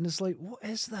end, and it's like, what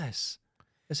is this?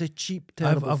 It's a cheap,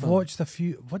 terrible I've film. watched a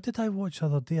few. What did I watch the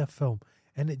other day? A film,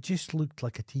 and it just looked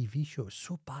like a TV show. It was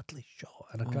so badly shot,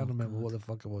 and I can't remember what the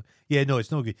fuck it was. Yeah, no,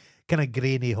 it's no good. Kind of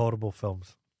grainy, horrible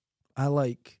films. I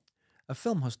like a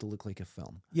film has to look like a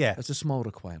film. Yeah, It's a small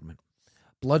requirement.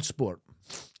 Bloodsport.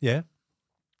 yeah.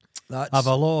 That's I've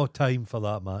a lot of time for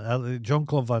that, man.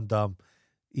 Jean-Claude Van Damme,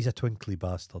 he's a twinkly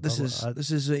bastard. this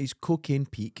is his cocaine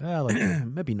peak. I like it.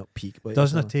 Maybe not peak, but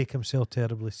Doesn't it's take himself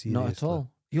terribly seriously. not at all.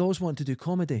 He always wanted to do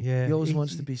comedy. Yeah, he always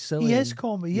wants to be silly. He is and-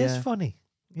 comedy. He yeah. is funny.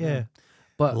 Yeah,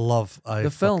 But love the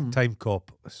film- Time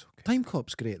Cop. It's okay. Time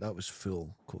Cop's great. That was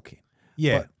full cocaine.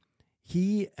 Yeah, But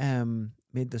he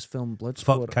made this film fuck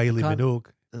Bloodsport. Kylie Can't- Minogue.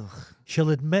 Ugh. She'll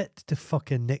admit to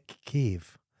fucking Nick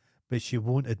Cave, but she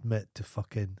won't admit to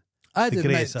fucking. I'd The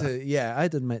admit greatest- to, yeah,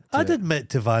 I'd admit to I'd it. admit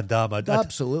to Van Damme.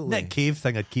 Absolutely. Nick Cave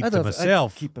thing I'd keep I'd to have-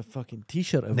 myself. I'd keep a fucking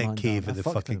t-shirt of Nick Van Cave Damme. at I the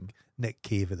fucked fucking him. Nick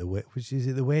Cave at the which is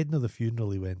it the wedding or the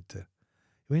funeral he went to?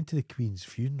 He went to the Queen's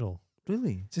funeral.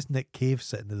 Really? It's just Nick Cave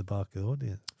sitting in the back of the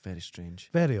audience. Very strange.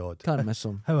 Very odd. Can't miss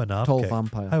him. How anarchic. Tall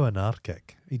vampire. How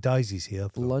anarchic. He dyes his hair.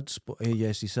 though. Bloodsport.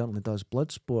 Yes, he certainly does.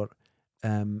 Bloodsport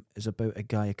is about a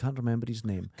guy. I can't remember his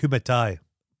name, Kumatai.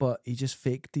 but he just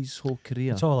faked his whole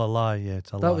career. It's all a lie. Yeah,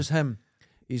 it's a lie. That was him.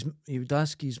 He would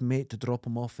ask his mate to drop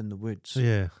him off in the woods,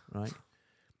 Yeah. right?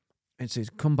 And says,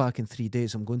 "Come back in 3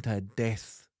 days. I'm going to a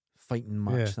death fighting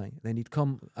match Yeah. thing." Then he'd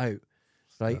come out,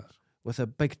 right, That. with a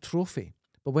big trophy.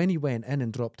 But when he went in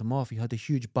and dropped him off, he had a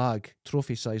huge bag,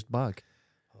 trophy-sized bag.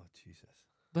 Oh Jesus.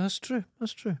 But that's true.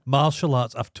 That's true. Martial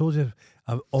arts. I've told you,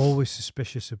 I'm always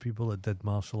suspicious of people that did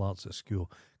martial arts at school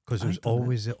because I it was done it.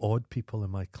 always the odd people in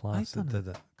my class that done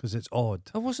did it because it's odd.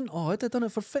 I wasn't odd. I done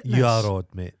it for fitness. You are odd,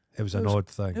 mate. It was It an was- odd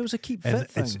thing. It was a keep And fit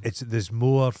thing. it's there's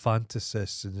more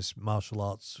fantasists in this martial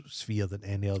arts sphere than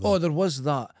any other. Oh, there was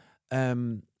that.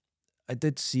 I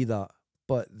did see that,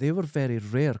 but they were very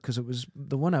rare because it was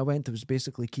the one I went to was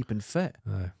basically keeping fit.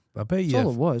 Aye. I bet That's all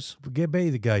it you. was. I bet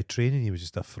you the guy training you was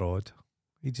just a fraud.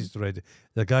 He just read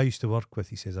the guy I used to work with.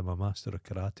 He says I'm a master of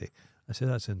karate. I said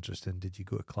that's interesting. Did you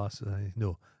go to classes?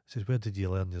 No. I says where did you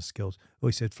learn your skills? Oh,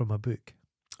 he said from a book.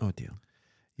 Oh dear.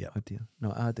 Yeah. Oh dear.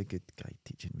 No, I had a good guy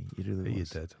teaching me. He really But you was.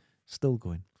 did. Still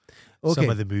going. Okay. Some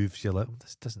of the moves you're like,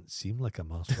 this doesn't seem like a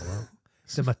martial art.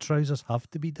 Do my trousers have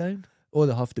to be down? Oh,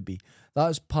 they have to be.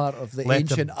 That's part of the Let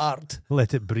ancient them- art.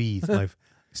 Let it breathe, my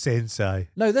sensei.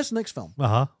 Now, this next film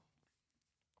Uh-huh.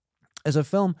 is a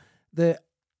film that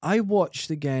I watched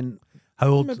again How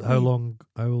old Maybe- how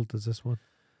old is this one?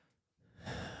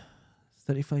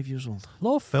 35 years old. A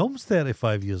lot of films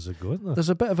 35 years ago, isn't there? There's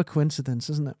a bit of a coincidence,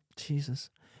 isn't it? Jesus.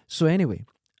 So anyway,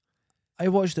 I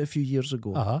watched it a few years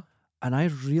ago. Uh-huh. And I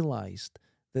realised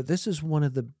that this is one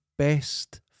of the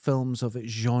best films of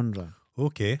its genre.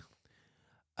 Okay.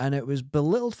 And it was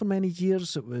belittled for many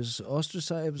years. It was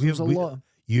ostracized. There was a We- lot.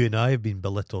 You and I have been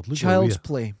belittled. Look Child's where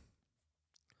Play.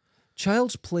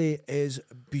 Child's Play is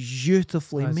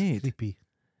beautifully That's made. creepy.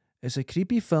 It's a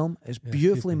creepy film. It's Yeah,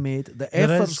 beautifully creepy. made. The There is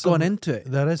effort's gone some- into it.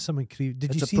 There is something creepy.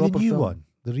 Did It's you a see the proper new film. one?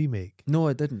 The remake? No,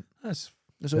 I didn't. That's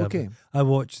Is it fair okay? enough. I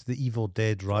watched the Evil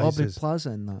Dead Aubrey Rises.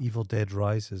 Plaza in that. Evil Dead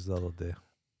Rises the other day.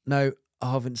 Now,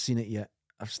 I haven't seen it yet.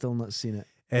 I've still not seen it.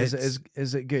 Is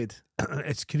It's, it good?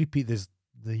 it's creepy. There's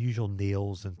the usual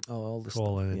nails and Oh, all the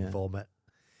crawling stuff. and Yeah. vomit.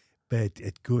 But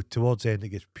it go towards the end. It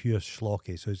gets pure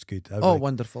schlocky, so it's good. I Oh, would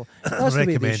wonderful. That's the way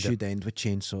they recommend it. should end, with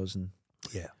chainsaws and.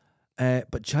 yeah.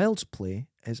 But Child's Play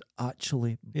is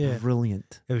actually Yeah.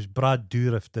 brilliant. It was Brad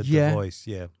Dourif did Yeah. the voice.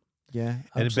 Yeah. Yeah,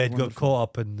 And absolutely Ben got wonderful. caught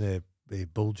up in the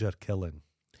Bulger killing.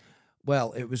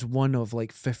 Well, it was one of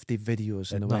like 50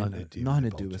 videos, and Had it went nothing to do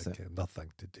Bulger with it. killing,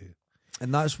 nothing to do.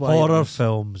 And that's why it Horror was-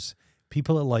 films.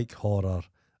 People that like horror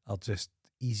are just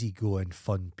easygoing,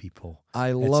 fun people. I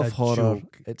a love horror.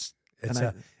 joke. It's It's and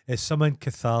a it's something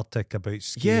cathartic about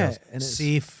scares. Yeah, and it's-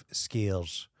 safe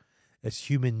scares. It's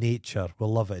human nature.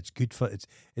 We'll love it. It's good for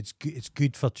it's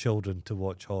good for children to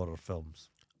watch horror films.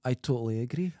 I totally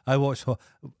agree. I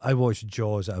watched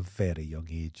Jaws at a very young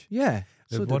age. Yeah,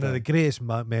 so One did of I. the greatest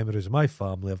memories of my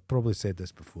family. I've probably said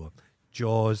this before.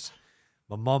 Jaws.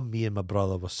 My mum, me, and my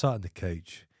brother were sat on the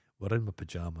couch. We're in my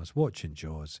pajamas watching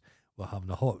Jaws. We're having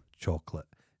a hot chocolate.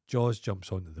 Jaws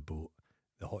jumps onto the boat.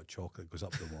 The hot chocolate goes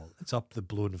up the wall. It's up the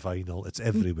blown vinyl. It's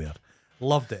everywhere.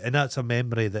 Loved it, and that's a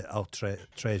memory that I'll treasure,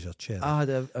 cherish. I had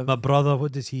a My brother,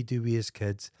 what does he do with his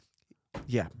kids?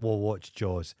 yeah, We'll watch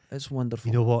Jaws. it's wonderful.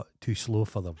 You know what? Too slow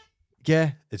for them.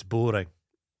 yeah, It's boring.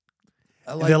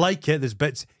 I They like it. There's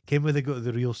bits came when they go to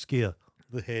the real scare.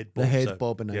 The head, the bobs head out.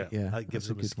 bobbing out. Yeah, that gives that's a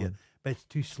them a good scare. one. But it's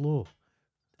too slow.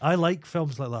 I like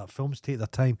films like that. Films take their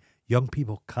time. Young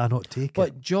people cannot take it.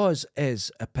 But Jaws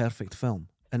is a perfect film,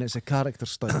 and it's a character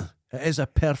study. It is a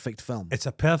perfect film. It's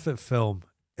a perfect film.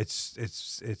 It's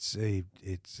a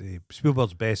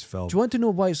Spielberg's best film. Do you want to know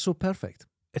why it's so perfect?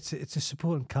 It's a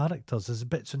supporting characters. There's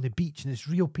bits on the beach and it's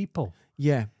real people.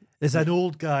 Yeah. There's an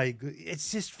old guy.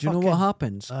 It's just. Do you know what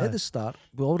happens Aye. at the start?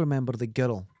 We all remember the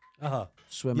girl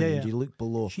swimming, Yeah, and yeah. you look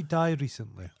below, She died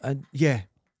recently. and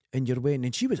and you're waiting,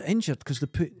 and she was injured because they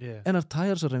put Yeah. inner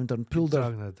tires around her and pulled her.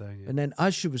 Dragging her down. Yeah. And then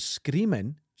as she was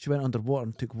screaming, she went underwater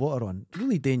and took water on.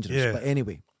 Really dangerous. Yeah. But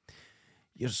anyway,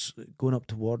 you're going up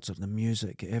towards her, the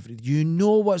music, you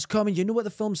know what's coming, you know what the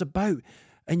film's about.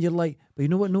 And you're like, but you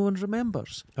know what no one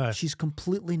remembers? Aye. She's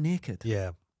completely naked.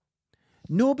 Yeah.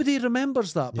 Nobody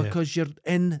remembers that Yeah. because you're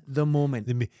in the moment.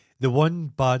 The one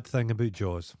bad thing about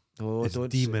Jaws Oh, is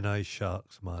don't say- demonise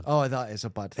sharks, man. Oh, that is a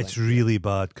bad thing. It's really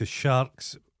bad because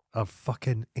sharks are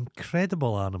fucking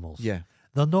incredible animals. Yeah.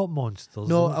 They're not monsters.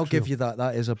 No, they're I'll give cruel. you that.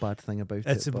 That is a bad thing about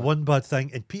It's it. but- one bad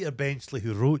thing. And Peter Benchley,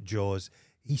 who wrote Jaws,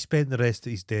 he spent the rest of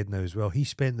he's dead now as well. He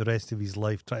spent the rest of his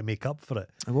life trying to make up for it.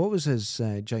 And what was his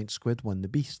giant squid one? The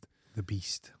Beast. The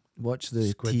Beast. Watch the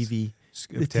Squids. TV.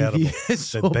 The Terrible. TV is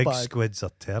The so big bad. squids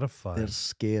are terrifying. They're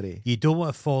scary. You don't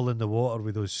want to fall in the water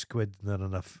with those squid and they're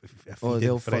in a feeding Oh,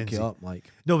 they'll frenzy. fuck you up, like.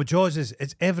 No, but Jaws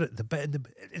it's everything. The bit in the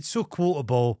it's so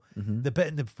quotable. Mhm. The bit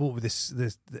in the boat with this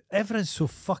everything's so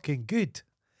fucking good.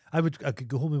 I could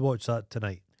go home and watch that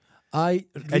tonight. I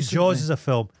And recently- Jaws is a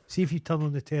film. See if you turn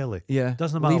on the telly. yeah.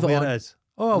 Doesn't matter Leave it where on. it is.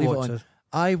 Oh, I'll Leave it watch on. it.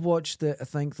 I watched it. I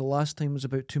think the last time was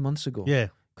about 2 months ago. Yeah,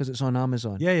 because it's on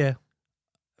Amazon. yeah, yeah.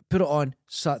 Put it on.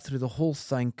 Sat through the whole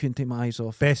thing. Couldn't take my eyes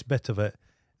off. Best bit of it,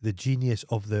 the genius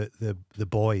of the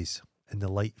boys and the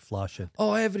light flashing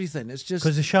Oh, everything. It's just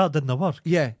because the shark didn't work.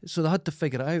 yeah. So they had to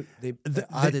figure it out. They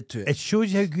added to it. It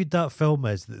shows you how good that film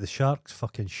is. That the shark's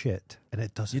fucking shit, and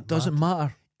it doesn't. It doesn't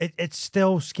matter. matter. It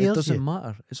still scares It doesn't you.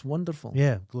 matter. It's wonderful.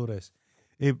 Yeah, glorious.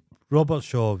 Robert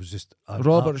Shaw was just a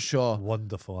Robert Shaw.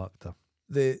 wonderful actor.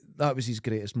 That was his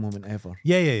greatest moment ever.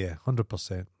 Yeah,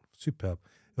 100%. Superb.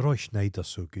 Roy Schneider's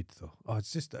so good though. Oh,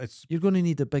 it's You're going to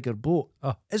need a bigger boat.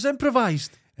 Oh. It's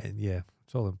improvised. and yeah,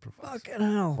 it's all improvised. Fucking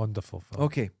hell. Wonderful film.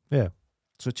 Okay. Yeah.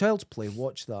 So Child's Play.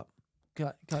 Watch that.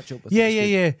 Catch up with Yeah, it. It's yeah,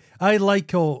 good. yeah. I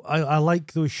like I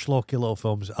like those schlocky little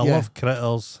films. I Yeah. love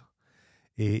Critters.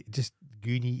 Just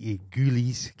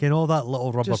Ghoulies. Can all that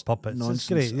little rubber Just puppets.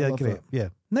 nonsense. It's great. I Yeah, love great. it. Yeah.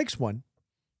 Next one.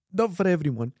 Not for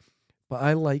everyone, but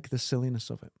I like the silliness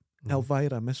of it. Mhm.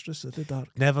 Elvira, Mistress of the Dark.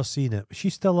 Never seen it.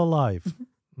 She's still alive.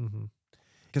 hmm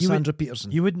Cassandra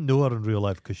Peterson. You wouldn't know her in real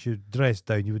life because she's dressed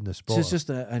down. You wouldn't have spotted She's just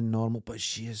a normal, but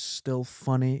she is still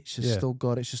funny. She's Yeah. still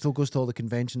got it. She still goes to all the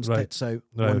conventions, Right. tits out. her.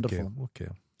 Right, Wonderful. Okay.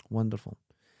 Wonderful.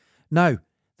 Now,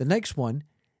 the next one,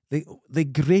 the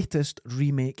greatest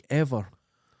remake ever.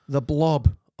 The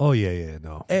Blob. Oh yeah.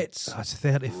 No. It's That's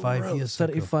 35 years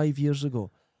ago. 35 years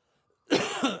ago.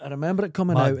 I remember it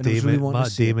coming Matt out and I was really Damon, wanting to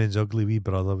Matt see it. Damon's ugly wee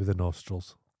brother with the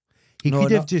nostrils. He No,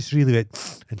 could have not- just really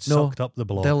went and No, sucked up the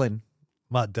blob. Dylan.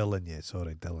 Matt Dillon, yeah,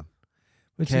 sorry, Dylan.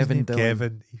 What's Kevin his name?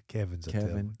 Dillon. Kevin's a Kevin.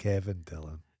 Dillon. Kevin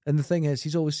Dillon. And the thing is,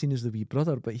 he's always seen as the wee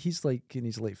brother, but he's like in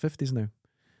his late 50s now.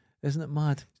 Isn't it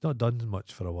mad? He's not done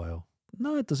much for a while.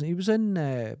 No, it doesn't. He was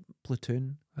in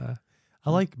Platoon. I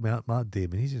like Matt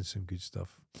Damon. He's in some good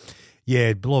stuff.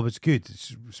 Yeah, Blob, it's good.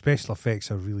 Special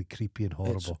effects are really creepy and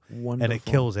horrible. It's wonderful. And it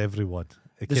kills everyone.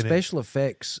 It The kinda- special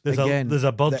effects, there's again, there's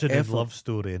a burgeoning effort. love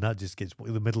story, and that just gets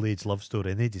the middle-aged love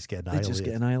story, and they just get they annihilated. just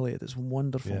get annihilated. It's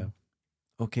wonderful. Yeah.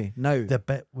 Okay, now. The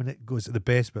bit when it goes, the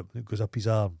best bit when it goes up his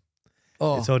arm.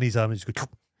 Oh, It's on his arm, and just goes.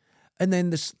 and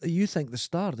then this, you think the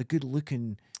star, the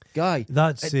good-looking guy,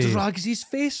 That's it drags his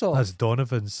face off. that's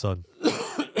Donovan's son.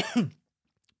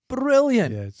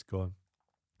 Brilliant. Yeah, it's gone.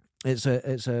 It's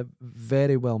a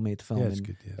very well made film. Yeah, it's and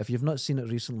good. Yeah. If you've not seen it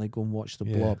recently, go and watch The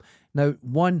Yeah. Blob. Now,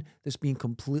 one that's been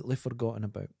completely forgotten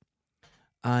about,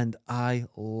 and I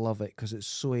love it because it's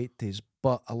so 80s,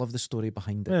 but I love the story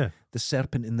behind it. Yeah. The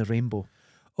Serpent in the Rainbow.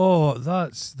 Oh,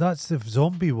 that's the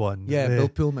zombie one. Yeah, The- Bill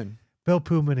Pullman. Bill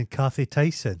Pullman and Kathy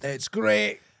Tyson. It's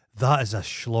great. That is a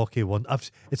schlocky one.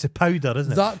 It's a powder,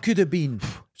 isn't it? That could have been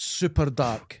super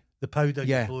dark. The powder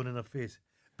Yeah. gets blown in her face.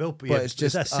 But it's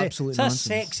just absolute it's nonsense. a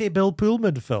sexy Bill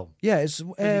Pullman film. Yeah, it's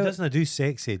But he doesn't do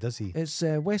sexy, does he? it's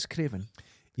Wes Craven.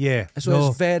 Yeah. So no,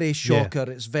 it's very shocker.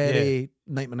 It's very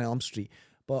Nightmare on Elm Street.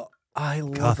 But I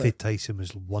love Kathy it. Tyson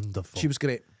was wonderful. She was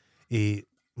great.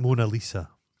 Mona Lisa.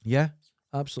 Yeah,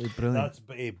 absolutely brilliant.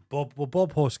 That's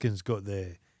Bob Hoskins got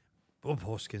the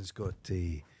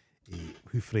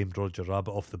Who Framed Roger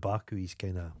Rabbit off the back of his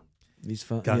kind of These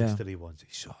yeah. gangstery ones.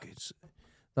 He's so good.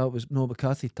 That was but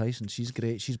Kathy Tyson. She's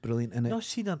great. She's brilliant in it. Not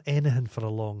seen her in anything for a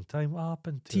long time. What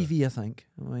happened to her? TV, I think.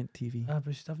 I went TV.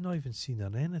 I've not even seen her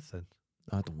in anything.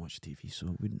 I don't watch TV, so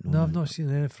I wouldn't know. No, I've now. not seen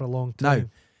her in it for a long Now,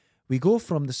 time. we go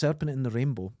from The Serpent and the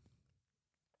Rainbow,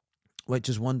 which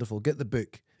is wonderful. Get the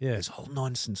book. Yeah. It's all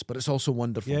nonsense, but it's also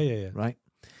wonderful. Yeah. Right?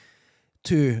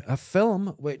 To a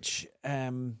film which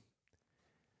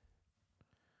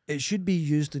it should be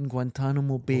used in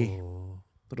Guantanamo Bay, Oh.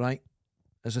 right?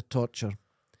 As a torture.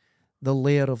 The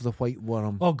Lair of the White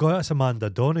Worm. Oh, God, that's Amanda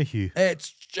Donoghue.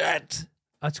 It's shit.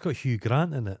 That's got Hugh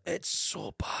Grant in it. It's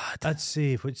so bad. That's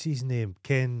what's his name?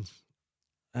 Ken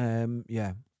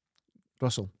Yeah.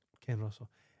 Russell. Russell.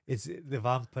 It's the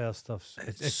vampire stuff.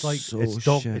 It's It's so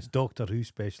shit. it's Doctor Who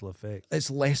special effects. It's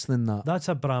less than that. That's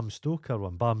a Bram Stoker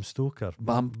one. Bram Stoker.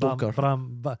 Bram Stoker.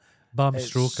 Bram It's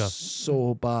Stoker.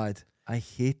 so bad. I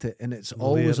hate it. And it's The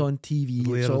always Lair- on TV.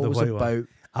 Lair It's of the always White Worm. about.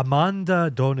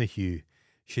 Amanda Donoghue.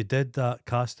 She did that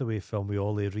Castaway film with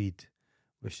Ollie Reed,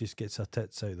 where she just gets her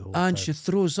tits out the whole time. And she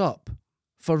throws up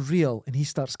for real and he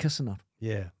starts kissing her.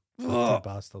 Yeah. Ugh. Dirty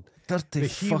bastard. Dirty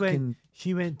But fucking.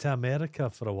 She went to America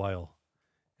for a while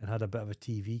and had a bit of a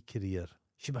TV career.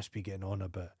 She must be getting on a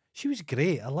bit. She was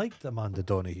great. I liked Amanda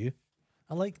Donoghue.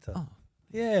 I liked her. Oh.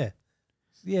 Yeah.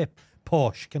 Yeah.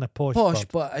 Posh. Kind of posh. Posh,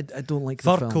 bird. but I don't like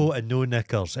the Fur film. coat and no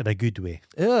knickers in a good way.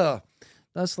 Ugh.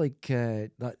 That's like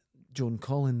that Joan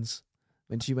Collins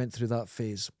when she went through that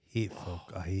phase. Hateful.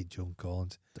 I hate Joan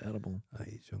Collins. Terrible. I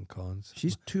hate Joan Collins.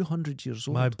 She's 200 years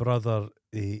old. My brother,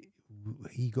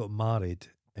 he got married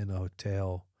in a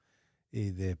hotel.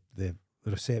 The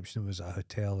reception was at a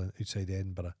hotel outside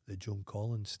Edinburgh that Joan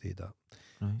Collins stayed at.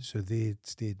 Right. So they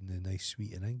stayed in a nice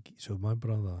suite in Inky. So my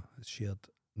brother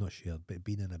but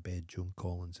been in a bed Joan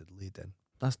Collins had laid in.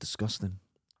 That's disgusting.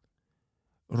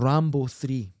 Rambo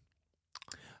 3.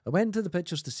 I went to the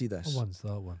pictures to see this. What one's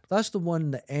that one? That's the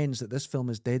one that ends that this film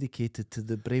is dedicated to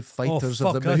the brave fighters oh,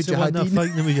 of fuck, the that's the one they're Mujahideen.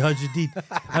 fighting the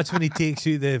Mujahideen. That's when he takes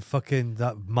out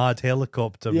that mad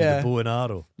helicopter Yeah. with the bow and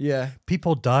arrow. Yeah,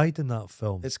 People died in that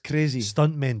film. it's crazy.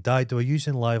 Stuntmen died. They were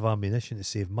using live ammunition to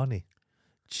save money.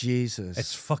 Jesus.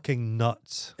 It's fucking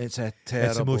nuts. It's a It's the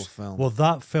terrible most film. Well,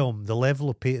 that film, the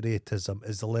level of patriotism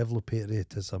is the level of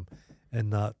patriotism in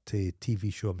that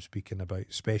TV show I'm speaking about,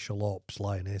 Special Ops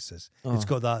Lionesses. It's Oh.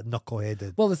 got that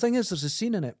knuckle-headed. Well, the thing is, there's a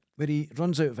scene in it where he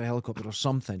runs out of a helicopter or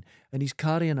something, and he's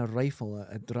carrying a rifle,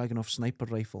 a Dragunov sniper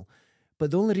rifle.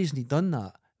 But the only reason he done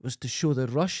that was to show the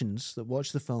Russians that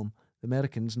watch the film, the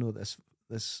Americans know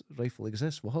this rifle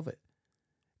exists, will have it.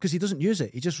 Because he doesn't use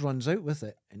it, he just runs out with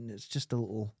it, and it's just a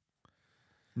little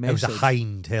It was message. a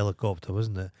Hind helicopter,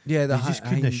 wasn't it? Yeah, You just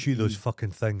couldn't shoot those fucking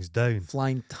things down.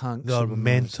 flying tanks. They're that were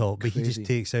mental, massive. but he just Crazy.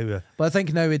 takes out a... But I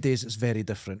think nowadays it's very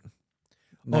different.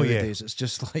 Oh, yeah. Nowadays it's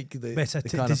just like the. But they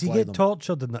can't does he fly get them.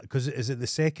 tortured in that? Because is it the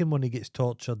second one he gets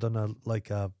tortured on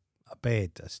a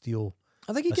bed, a steel...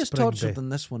 I think he a gets spring tortured bed? in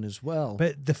this one as well.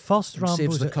 But the first And saves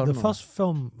Rambo's... the The colonel. first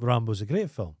film, Rambo's a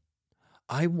great film.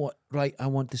 I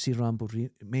want to see Rambo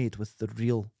made with the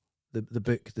real, the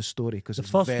book, the story, because The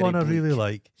it's first very one I bleak. really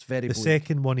like. It's very The bleak.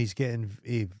 second one, he's getting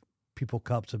people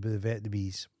captured by the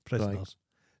Vietnamese prisoners.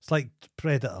 It's like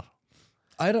Predator.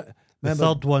 I don't The remember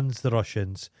third one's the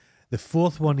Russians. The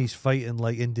fourth one, he's fighting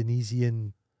like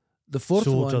Indonesian. the fourth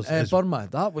soldiers one, is- Burma.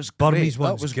 That was Burmese great. That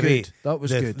one's was great. good. That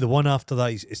was the, good. The one after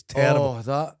that is terrible. Oh,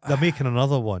 that They're making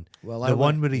another one. well, The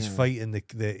one where he's fighting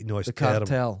it's the terrible.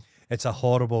 cartel. It's a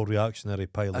horrible reactionary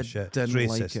pile I of shit. It's didn't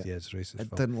racist. like it. Yeah, it's racist. I film.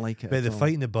 didn't like it. But at the all.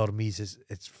 fighting the Burmese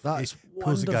That's he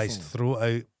pulls the guy's wonderful. throat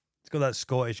out. It's got that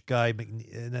Scottish guy in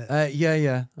it.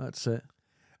 Yeah, that's it.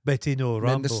 But you know, And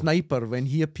then Rambo. the sniper, when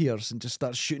he appears and just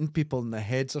starts shooting people and the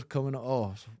heads are coming.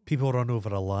 Oh, People run over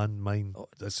a landmine. Oh,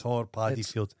 It's hor paddy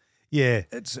it's- field. Yeah,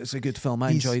 it's a good film.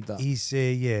 I enjoyed that. He's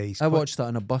I watched that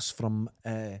on a bus from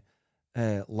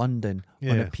London on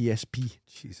Yeah. a PSP,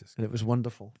 Jesus. and it was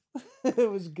wonderful. It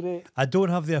was great. I don't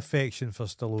have the affection for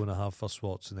Stallone I have for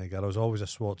Schwarzenegger. I was always a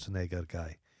Schwarzenegger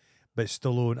guy, but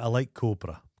Stallone, I like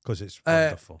Cobra because it's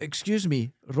wonderful. Excuse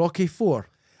me, Rocky 4.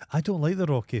 I don't like the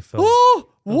Rocky film. Oh,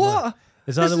 I'm what?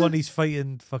 Is that this the is- one he's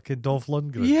fighting fucking Dolph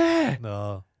Lundgren? Yeah.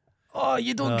 No, Oh,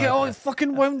 you don't No, get all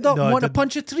fucking wound up no, I and want to didn't-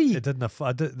 punch a tree. it didn't.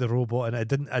 I did the robot, and it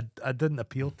didn't. I didn't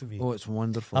appeal to me. Oh, it's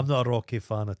wonderful. I'm not a Rocky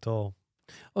fan at all.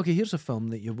 Okay, here's a film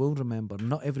that you will remember.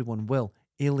 Not everyone will.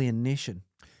 Alien Nation.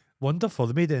 Wonderful.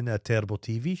 They made it into a terrible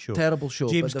TV show. Terrible show.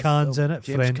 James but the Caan's film- in it.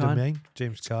 James Friend Caan. of mine,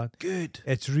 James Caan. Good.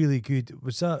 It's really good.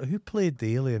 Was that who played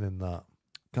the alien in that?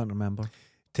 Can't remember.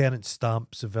 Terence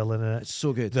Stamp's the villain in it. It's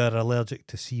so good. They're allergic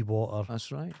to seawater.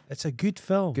 That's right. It's a good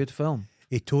film. Good film.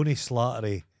 Tony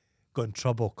Slattery got in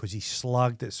trouble because he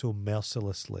slagged it so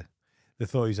mercilessly. They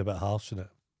thought he was a bit harsh in it.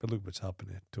 But look what's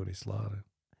happening to Tony Slattery.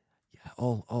 Yeah,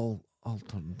 all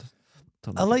turned.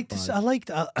 I like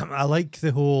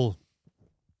the whole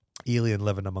alien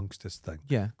living amongst us thing.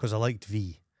 Yeah. Because I liked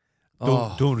V.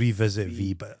 Oh, Don't revisit V.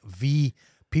 V, but V,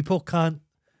 people can't.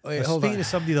 I Wait, was hold speaking on. to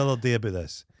somebody the other day about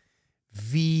this.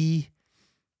 V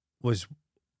was,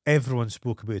 everyone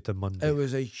spoke about it on Monday. It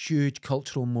was a huge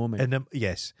cultural moment. And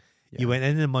yes, Yeah. you went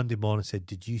in on Monday morning and said,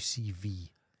 "Did you see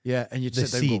V? Yeah, and you'd The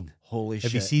sit down and scene. go, holy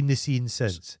Have shit. you seen the scene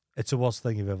since? It's the worst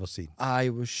thing you've ever seen." I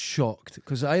was shocked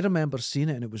because I remember seeing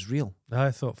it and it was real. I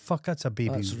thought, fuck, that's a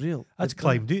baby. That's real. That's It-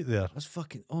 climbed out there. That's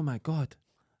fucking, oh my God.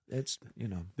 It's,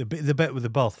 The bit with the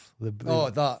birth.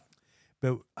 that.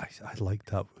 But I liked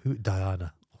that. Who?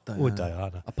 Diana. Oh,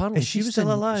 Diana. Apparently, Is she was still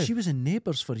in, alive? She was in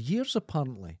Neighbours for years,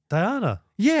 apparently. Diana.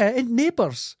 Yeah, in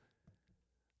Neighbours.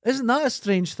 Isn't that a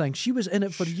strange thing? She was in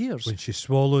it for years. When she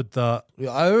swallowed that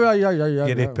Yeah.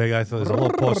 guinea pig, I thought there's a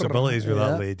lot of possibilities with Yeah,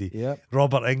 that lady. Yeah.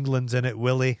 Robert England's in it.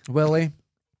 Willie. Willie,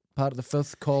 part of the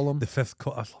fifth column. The fifth. I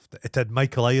loved it. It had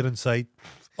Michael Ironside.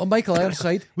 Oh, Michael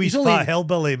Ironside. He's only, fat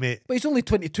hillbilly, mate. but he's only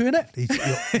 22 in it.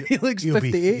 He looks He'll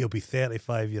 58. He'll be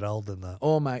 35-year-old in that.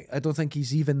 Oh my! I don't think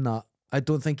he's even that. I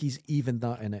don't think he's even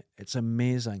that in it. It's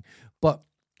amazing. But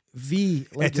V,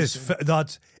 like It you is.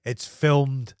 said, It's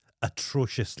filmed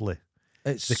atrociously.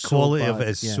 it's The so quality of bad,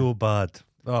 it is yeah. so bad.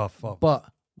 Oh fuck. But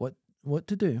what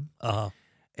to do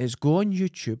is go on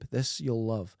YouTube. This you'll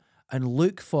love, and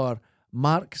look for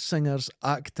Mark Singer's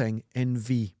acting in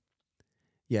V.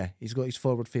 Yeah, he's got his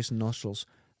forward-facing nostrils.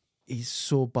 He's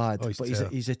so bad, Oh, he's but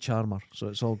terrible. he's a charmer, so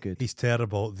it's all good. He's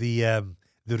terrible. The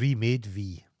remade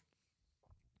V.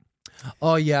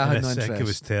 Oh yeah, I had And no I think interest. it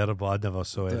was terrible. I never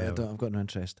saw it. I've got no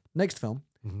interest. Next film,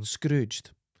 Mhm.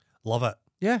 Scrooged. Love it.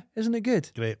 Yeah, isn't it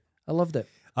good? Great. I loved it.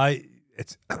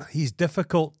 He's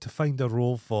difficult to find a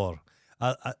role for.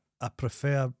 I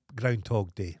prefer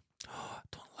Groundhog Day. I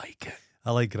don't like it.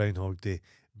 I like Groundhog Day,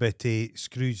 but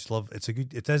Scrooge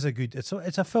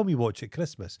it's a film you watch at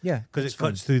Christmas Yeah, because it's it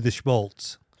cuts fun. through the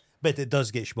schmaltz, but it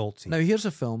does get schmaltzy. Now here's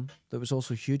a film that was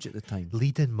also huge at the time.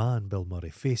 Leading man, Bill Murray,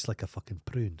 face like a fucking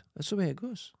prune. That's the way it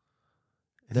goes.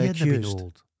 He The hadn't been Accused.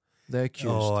 old. The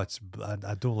Accused. Oh,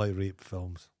 I don't like rape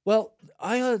films. Well,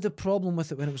 I had a problem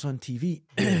with it when it was on TV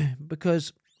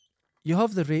because you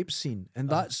have the rape scene, and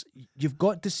that's you've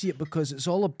got to see it because it's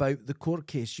all about the court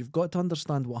case. You've got to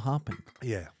understand what happened.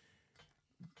 Yeah,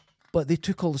 But they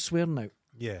took all the swearing out,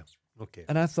 yeah, okay.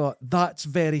 and I thought that's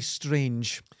very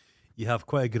strange. You have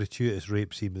quite a gratuitous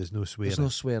rape scene, but there's no swearing. There's no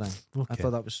swearing. I Okay.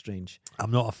 thought that was strange.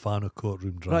 I'm not a fan of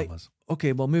courtroom Right. dramas.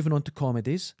 Okay, well, moving on to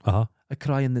comedies. Uh-huh. A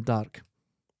Cry in the Dark.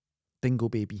 Dingo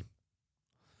Baby.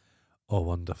 Oh,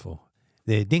 wonderful.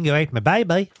 The dingo ate my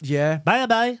baby. Yeah,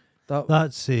 Bye-bye. that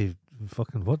That's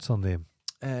fucking, what's her name?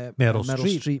 Meryl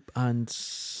Streep. Streep and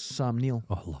Sam Neill.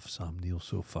 Oh, I love Sam Neill,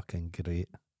 so fucking great.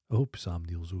 I hope Sam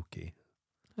Neill's okay.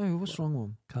 Oh, what's wrong with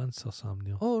him? Cancer, Sam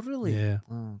Neill. Oh, really? Yeah,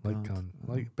 Oh, like God.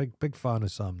 big fan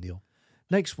of Sam Neill.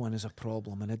 Next one is a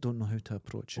problem, and I don't know how to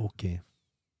approach it. Okay.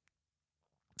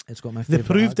 It's got my They favourite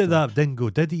proved actor. that dingo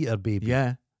did eat her baby.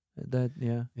 Yeah, it did,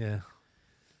 yeah. Yeah.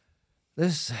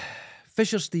 This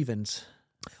Fisher Stevens,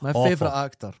 my Awful. favourite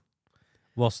actor,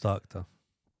 Worst actor.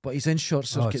 but he's in Short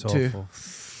Oh, Circuit it's too, awful.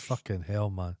 Fucking hell,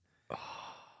 man.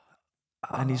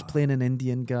 and he's playing an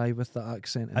Indian guy with the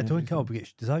accent. And I don't everything.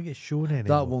 think does that get shown anymore?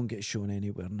 That won't get shown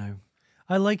anywhere now.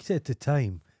 I liked it at the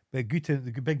time. But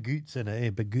the big Goots in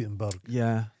it, Big Gutenberg.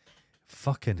 Yeah,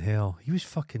 Fucking hell. He was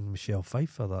fucking Michelle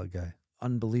Pfeiffer, that guy.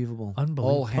 unbelievable. Unbelievable.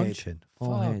 All head, Punching.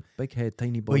 all Fuck. head, big head,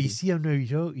 tiny Well, body. you see him now,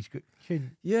 he's got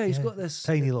chin. Yeah, he's Yeah, got this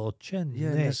Tiny little chin. Yeah,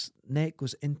 and neck. his neck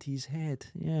goes into his head.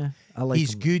 Yeah, I like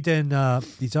He's him. good in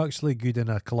he's actually good in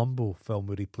a Columbo film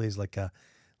where he plays like a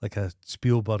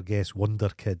Spielberg-esque wonder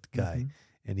kid guy, Mhm.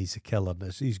 and he's a killer.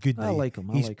 And he's good. I now. like him.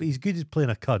 He's good as playing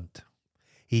a cunt.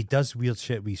 He does weird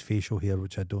shit with his facial hair,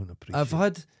 which I don't appreciate.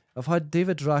 I've had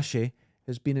David Rasche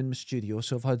has been in my studio,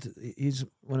 so he's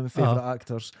one of my favourite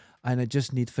actors, and I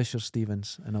just need Fisher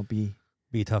Stevens, and I'll be.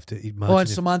 But you'd have to Oh, and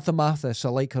imagine. Samantha Mathis, I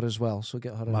like her as well, so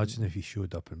get her. Imagine if he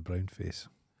showed up in brownface.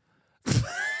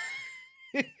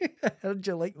 Heard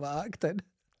you like my acting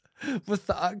with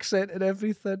the accent and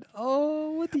everything.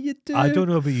 Oh, what do you do? I don't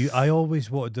know about you. I always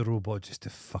wanted the robot just to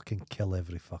fucking kill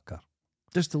every fucker.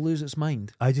 Just to lose its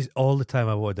mind. I just all the time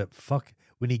I wanted it. Fuck.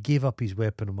 When he gave up his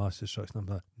weapon of mass destruction, I'm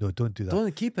like, no, don't do that.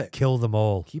 Don't keep it. Kill them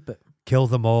all. Keep it. Kill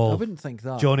them I all. wouldn't think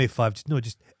that. Johnny Five.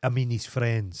 I mean, his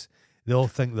friends. They all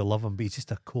think they love him, but he's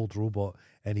just a cold robot,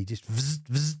 and he just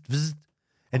vzz,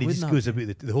 and he Wouldn't just that goes be?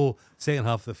 about the whole second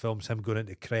half of the film's him going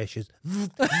into creches,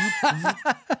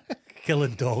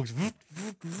 killing dogs.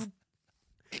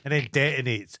 and then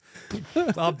detonates.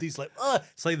 Abdi's like,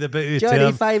 it's like the bit of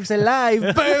Johnny Five's alive.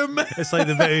 Boom. It's like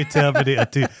the bit of Terminator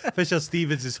 2. Fisher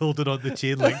Stevens is holding on the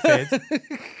chain like Fed.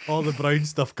 All the brown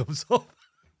stuff comes off.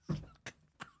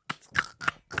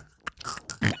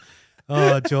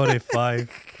 Oh, Johnny Five.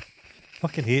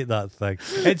 Fucking hate that thing.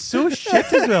 It's so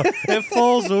shit as well. It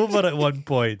falls over at one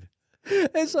point.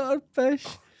 It's our fish.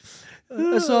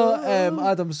 I saw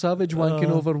Adam Savage wanking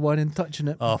over one and touching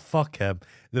it. Oh, fuck him.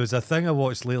 There was a thing I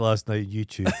watched late last night on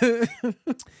YouTube.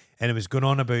 And it was going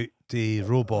on about the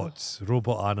robot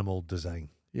animal design.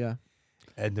 Yeah.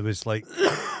 And there was like,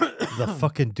 they're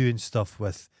fucking doing stuff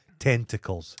with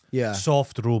tentacles. Yeah.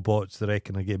 Soft robots, they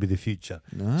reckon, are going to be the future.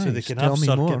 Nice. So they can Tell have me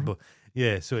circuit. more.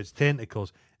 Yeah, so it's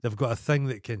tentacles. They've got a thing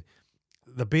that can.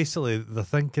 They're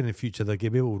thinking in the future they're going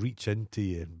to be able to reach into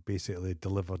you and basically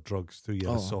deliver drugs through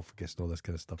your esophagus and all this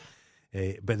kind of stuff.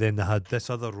 But then they had this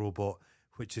other robot,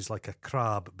 which is like a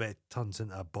crab, but it turns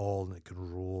into a ball and it can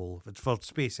roll. It's for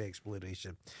space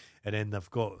exploration. And then they've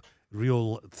got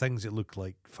real things that look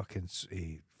like fucking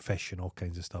fish and all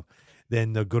kinds of stuff.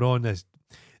 Then they're going on this.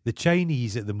 The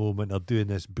Chinese at the moment are doing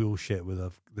this bullshit with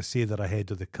they say they're ahead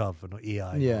of the curve and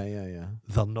AI. Yeah.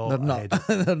 They're not. They're not. Ahead.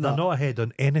 They're not ahead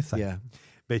on anything. Yeah.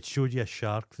 But it showed you a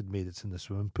shark that made it in the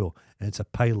swimming pool, and it's a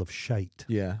pile of shite.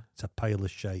 Yeah. It's a pile of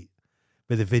shite.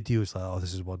 But the video is like, oh,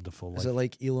 this is wonderful. Is it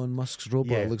like Elon Musk's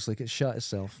robot? Yeah. It looks like it shot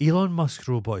itself. Elon Musk's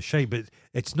robot is shite, but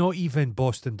it's not even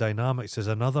Boston Dynamics. There's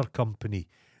another company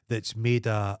that's made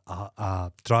a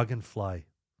dragonfly,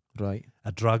 Right.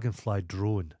 a dragonfly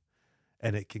drone,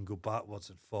 and it can go backwards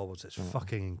and forwards. It's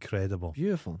fucking incredible.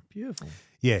 Beautiful. Beautiful.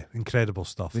 Yeah, incredible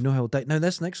stuff. We know how. Now,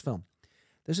 this next film,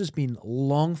 this has been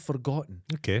long forgotten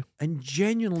Okay. and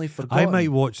genuinely forgotten. I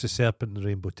might watch The Serpent and the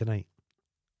Rainbow tonight.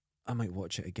 I might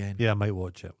watch it again. Yeah, I might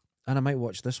watch it. And I might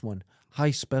watch this one,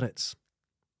 High Spirits.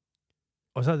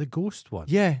 Oh, is that the ghost one?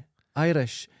 Yeah,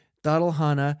 Irish. Daryl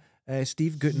Hannah,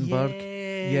 Steve Guttenberg,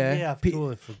 Yeah, I've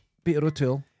totally Peter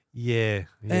O'Toole. Yeah.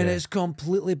 And it's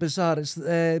completely bizarre. It's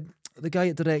the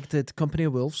guy that directed Company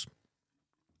of Wolves.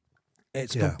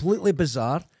 It's completely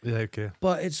bizarre, Yeah, okay.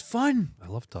 but it's fun. I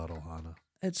love Daryl Hannah.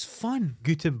 It's fun.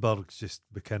 Gutenberg's just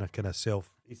the kind of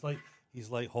self. He's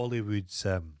like Hollywood's.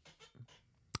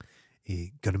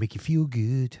 Gonna make you feel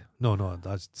good. No,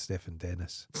 that's Stephen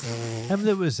Dennis. Him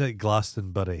that was at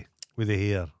Glastonbury with the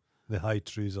hair, the high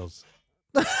trousers.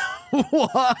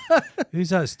 What?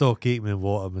 Who's that Stock Aitken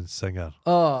Waterman singer?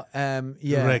 Oh,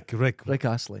 yeah. Rick.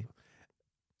 Astley.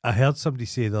 I heard somebody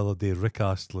say the other day Rick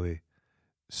Astley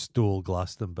stole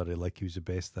Glastonbury like he was the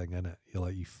best thing in it. You're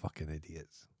like, you fucking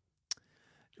idiots.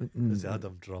 It's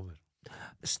Adam Drummond.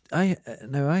 I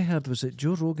heard, was it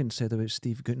Joe Rogan said about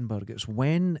Steve Guttenberg? It's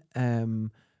when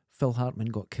Phil Hartman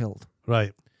got killed.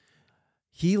 Right.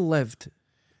 He lived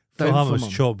Phil down Hartman from was him.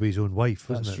 shot by his own wife,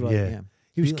 wasn't That's it? right, yeah.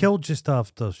 He was killed just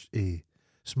after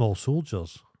Small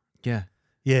Soldiers. Yeah.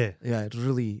 Yeah. Yeah, it's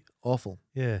really awful.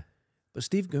 Yeah. But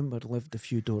Steve Guttenberg lived a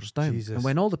few doors down. Jesus. And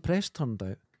when all the press turned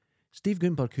out, Steve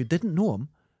Guttenberg, who didn't know him,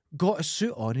 got a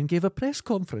suit on and gave a press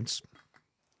conference.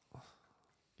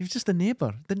 He was just a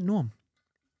neighbour, didn't know him.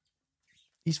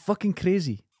 He's fucking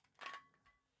crazy.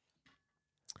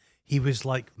 He was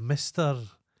like Mr.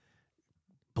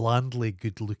 Blandly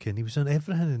good looking. He was on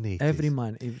everything in the 80s. Every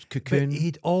man. He was Cocoon. But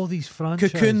he'd all these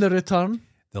franchises. Cocoon the Return.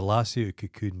 The lassie of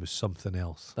Cocoon was something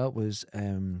else. That was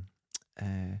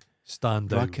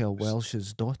Standout. Raquel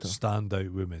Welch's daughter.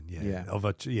 Standout woman, yeah.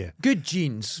 Yeah. Yeah. Good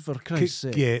genes, for Christ's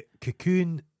sake. Yeah,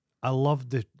 Cocoon. I love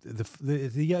the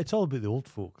yeah. It's all about the old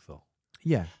folk though.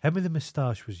 Yeah, Him with the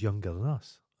moustache was younger than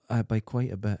us. by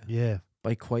quite a bit. Yeah,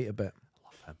 By quite a bit.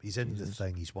 love him. He's in the Jesus.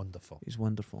 thing. He's wonderful. He's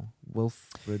wonderful.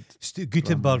 Wilfred.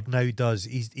 Gutenberg now does.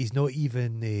 He's not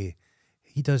even.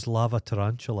 He does Lava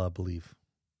Tarantula, I believe.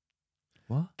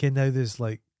 What? Okay, now there's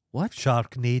like What?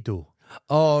 Sharknado.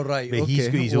 Oh, right. But okay. he's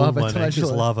got his Lava own one. It's just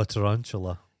Tarantula. Lava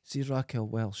Tarantula. See Raquel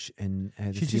Welch in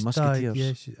The She Three just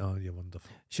Musketeers. died. Yeah, you're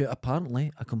wonderful. She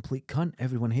apparently a complete cunt.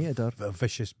 Everyone hated her. A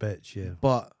vicious bitch, yeah.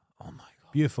 But, oh my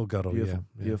God. Beautiful girl, Beautiful.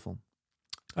 yeah. Beautiful.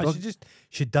 And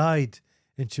she died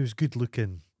and she was good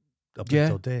looking up Yeah.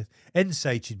 until death.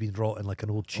 Inside she'd been rotting like an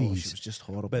old Oh, she cheese. was just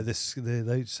horrible. But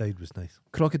the outside was nice.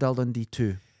 Crocodile Dundee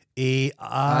 2. I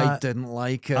I didn't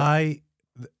like it.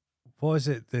 What is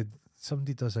it?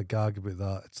 Somebody does a gag about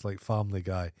that. It's like Family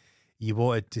Guy. You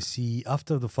wanted to see,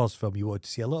 after the first film, you wanted to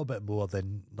see a little bit more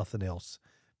than nothing else.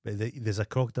 But there's a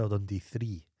Crocodile Dundee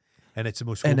 3. And it's the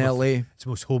most in LA. it's the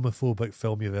most homophobic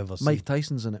film you've ever seen. Mike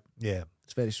Tyson's in it. Yeah.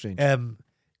 It's very strange.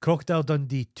 Crocodile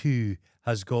Dundee 2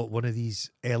 has got one of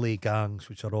these LA gangs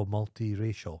which are all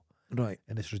multiracial. Right.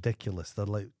 And it's ridiculous. They're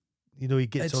like, he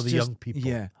gets It's all the just- young people.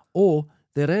 Yeah. Oh,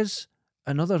 there is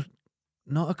another,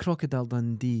 not a Crocodile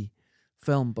Dundee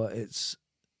film, but it's,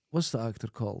 what's the actor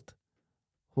called?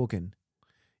 Hogan.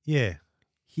 Yeah.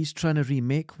 He's trying to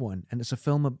remake one, and it's a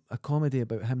film, a comedy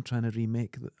about him trying to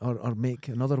remake or make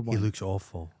another one. He looks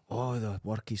awful. Oh, the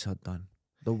work he's had done.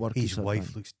 The work His he's had wife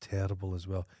done. looks terrible as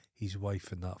well. His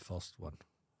wife in that first one.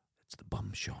 It's the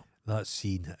bum shot. That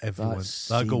scene, everyone, that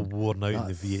scene, got worn out in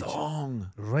the That VH. thong.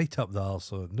 Right up the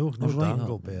arsehole. No Right up.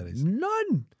 dangleberries.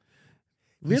 None.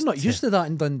 We're He's not used to that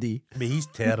in Dundee. I mean, he's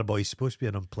terrible. He's supposed to be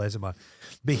an unpleasant man.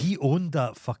 But he owned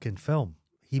that fucking film.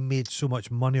 He made so much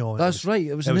money on it. That's right.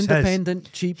 It was it an was his.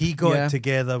 independent, cheap. He got yeah. it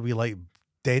together with like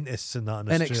dentists and that in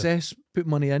in Australia. excess, put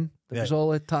money in. It Yeah. was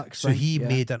all a tax. So thing. he yeah.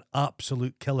 made an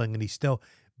absolute killing, and he still.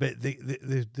 But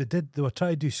they were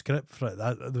trying to do script for it.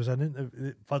 There was an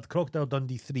interview for Crocodile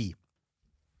Dundee 3.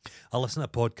 I listened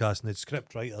to a podcast and they had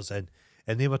script writers in,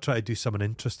 and they were trying to do something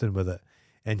interesting with it,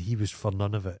 and he was for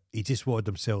none of it. He just wanted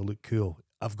himself to look cool.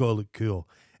 I've got to look cool,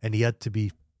 and he had to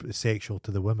be sexual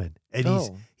to the women. And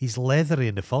he's leathery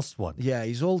in the first one. Yeah,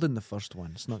 he's old in the first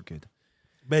one. It's not good.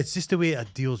 But it's just the way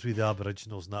it deals with the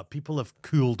Aboriginals and that. People have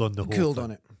cooled on the whole Cooled thing.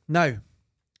 on it. Now,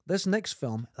 this next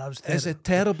film That was is a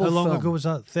terrible How long film. ago was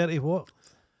that? 30 what?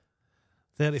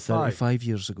 35. 35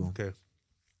 years ago. Okay.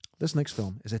 This next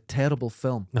film is a terrible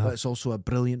film, Uh-huh. but it's also a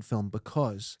brilliant film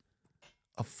because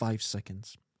of 5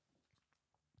 seconds.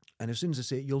 And as soon as I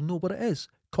say it, you'll know what it is.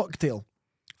 Cocktail.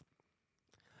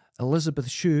 Elizabeth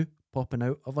Shue popping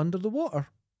out of under the water.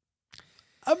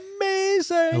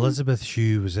 Amazing. Elizabeth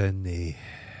Shue was in the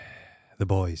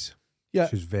Boys. Yeah.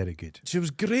 She was very good. She was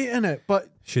great in it, but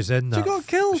She's in that. got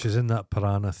killed. She's in that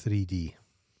Piranha 3D.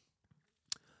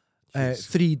 She's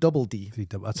 3 double D.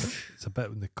 3D. It's a bit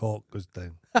when the cock goes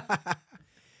down.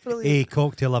 Brilliant. A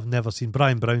Cocktail I've never seen.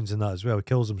 Brian Brown's in that as well. He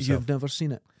kills himself. You've never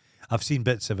seen it. I've seen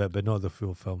bits of it, but not the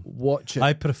full film. Watch it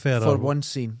I prefer for one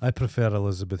scene I prefer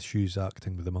Elizabeth Shue's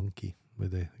acting with the monkey,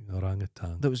 with the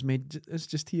orangutan. that was made. It's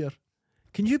just here.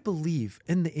 Can you believe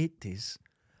in the 80s,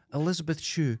 Elizabeth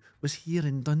Shue was here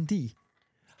in Dundee?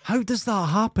 How does that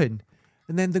happen?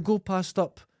 And then they go past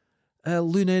up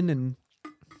Lunan and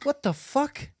what the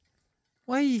fuck?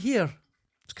 Why are you here?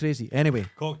 It's crazy. Anyway,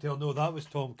 Cocktail, no, that was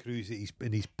Tom Cruise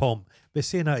in his pomp. But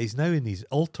saying that, he's now in his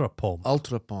ultra pomp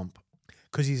ultra pomp.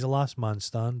 because he's the last man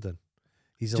standing.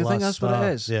 He's the Do you last think that's what it star.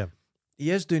 is? Yeah. He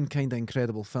is doing kind of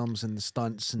incredible films and the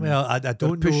stunts. And Well, I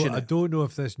don't know. pushing I it. don't know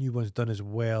if this new one's done as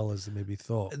well as they maybe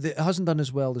thought. it hasn't done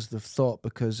as well as they've thought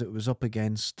because it was up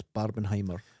against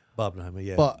Barbenheimer. Barbenheimer,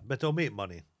 yeah. But- But it'll make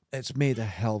money. It's made a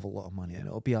hell of a lot of money and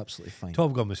it'll be absolutely fine.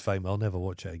 Top Gun was fine, but I'll never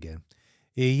watch it again.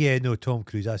 Yeah, no, Tom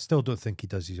Cruise. I still don't think he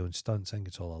does his own stunts. I think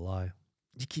it's all a lie.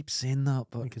 You keep saying that,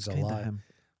 but think it's it's a kind of lie. him.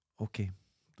 Okay.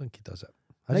 I think he does it.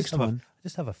 I Next just have one. I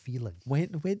just have a feeling.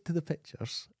 Went to the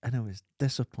pictures and I was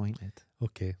disappointed.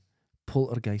 Okay.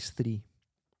 Poltergeist 3.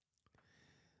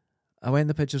 I went in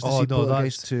the pictures to Oh, see no,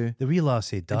 Poltergeist that's- 2. The real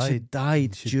lassie And died. she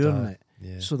died She during died, it.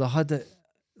 Yeah. So they had it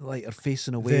like her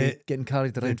facing away, getting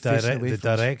carried The, around, facing away the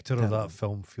from us. director of Terrible. that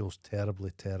film feels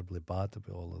terribly, terribly bad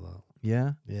about all of that.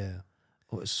 Yeah. Yeah.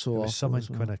 Oh, it's so It awful. was something as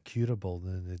well. kind of curable,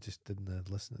 and they just didn't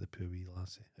listen to the poor wee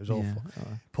lassie. It was Yeah. awful.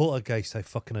 Poltergeist, I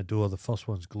fucking adore. The first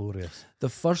one's glorious. The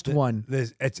first one,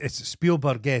 It's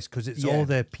Spielberg, yes, because it's Yeah. all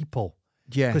the people.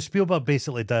 yeah. Because Spielberg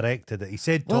basically directed it. He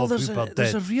said Well, Tobe there's Hooper a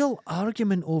did. real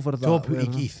argument over that. Tobe, where-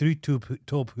 he threw Tobe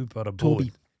Hooper a Toby.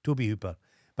 bone. Toby Hooper.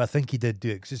 But I think he did do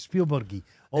it because it's Spielberg.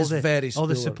 All It's the very all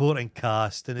the Spielberg. supporting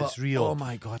cast, and But, it's real. Oh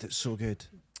my god, it's so good.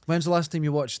 When's the last time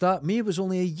you watched that? Me, it was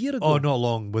only a year ago. Oh, not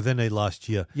long, within the last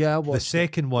year. Yeah, I The watched it.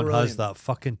 second one has Brilliant. that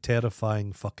fucking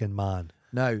terrifying fucking man,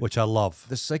 Now, which I love.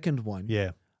 the second one,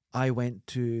 Yeah. I went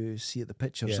to see at the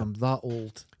pictures. Yeah. I'm that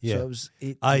old. Yeah. So it was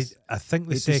 80s. I think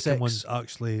the 86. second one's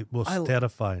actually most I-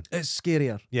 terrifying. It's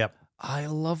scarier. Yep. I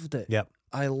loved it. Yep.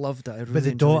 I loved it. I really But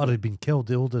the enjoyed daughter it. had been killed.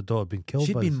 The older daughter had been killed.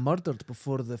 She'd by been murdered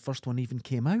before the first one even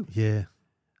came out. Yeah.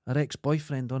 Her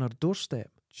ex-boyfriend on her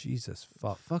doorstep. Jesus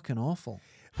fuck. Fucking awful.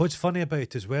 What's funny about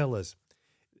it as well is,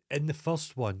 in the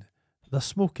first one, they're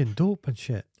smoking dope and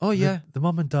shit. Oh, yeah. The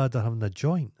mum and dad are having a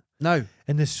joint. Now,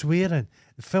 And the swearing.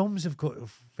 The films have got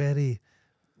very...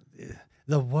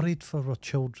 They're worried for our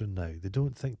children now. They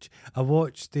don't think... I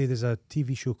watched... there's a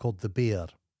TV show called The Bear.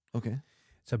 okay.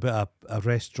 It's about a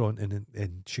restaurant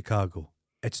in Chicago.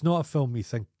 It's not a film you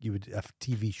think you would... A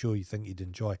TV show you think you'd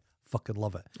enjoy. Fucking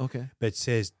love it. Okay. But it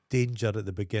says danger at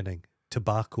the beginning.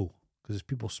 Tobacco. Because there's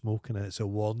people smoking it. So it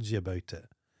warns you about it.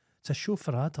 It's a show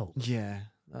for adults. Yeah.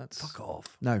 That's... Fuck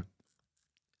off. Now,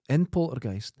 in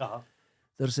Poltergeist,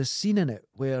 there's a scene in it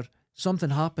where something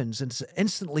happens and it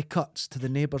instantly cuts to the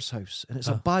neighbour's house and it's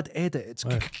a bad edit. It's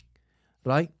Right.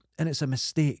 right, and it's a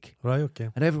mistake. Right, okay.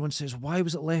 And everyone says, why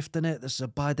was it left in it? This is a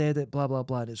bad edit, blah, blah,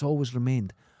 blah. And it's always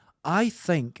remained. I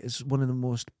think it's one of the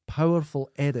most powerful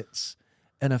edits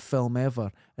in a film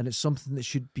ever. And it's something that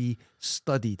should be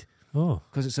studied Oh,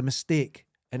 because it's a mistake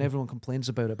and everyone complains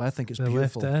about it. But I think it's they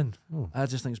beautiful. left it in. Oh. I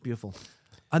just think it's beautiful.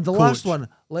 And the Coach. last one,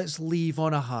 let's leave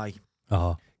on a high.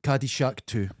 Uh-huh. Caddyshack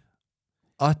 2.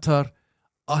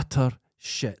 Utter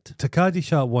shit. The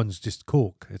Caddyshack one's just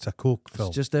coke. It's a coke film.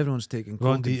 It's just everyone's taking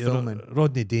coke and filming.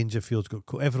 Rodney Dangerfield's got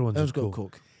coke. Everyone's got coke.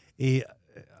 coke.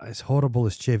 As horrible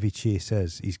as Chevy Chase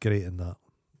is, he's great in that.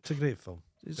 It's a great film.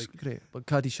 It's great. But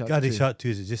Caddyshack 2. Caddyshack 2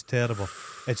 is just terrible.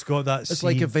 It's got that It's scene.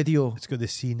 like a video. It's got the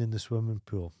scene in the swimming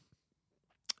pool.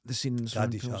 The scene in the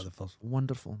swimming pool Caddyshack, is the first.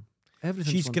 wonderful.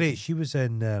 Everything's She's wonderful. great. She was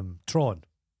in Tron.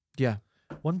 Yeah.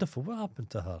 Wonderful. What happened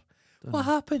to her? Don't What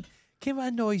know. happened? Came what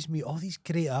annoys me. All these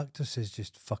great actresses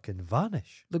just fucking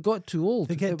vanish. They got too old.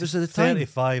 They get it was to at the time.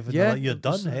 35 and Yeah, they're like, you're it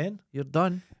was, done, hen. You're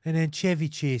done. And then Chevy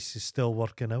Chase is still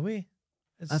working away.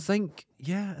 I think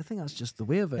that's just the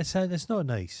way of it. It's not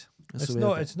nice. That's It's the way of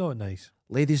not. it. It's not nice.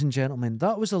 Ladies and gentlemen,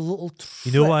 that was a little trick.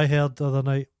 You know what I heard the other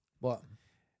night? What?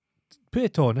 Put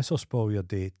it on. This will spoil your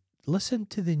day. Listen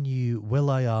to the new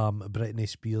Will.i.am Britney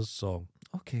Spears song,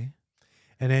 Okay.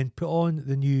 and then put on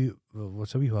the new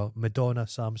Madonna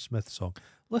Sam Smith song.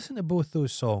 Listen to both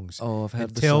those songs. Oh, I've heard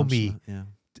And the tell song, me- so- Yeah.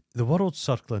 The world's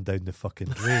circling down the fucking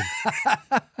drain.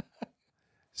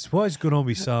 So what is going on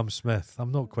with Sam Smith?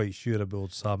 I'm not quite sure about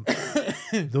old Sam.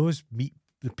 Those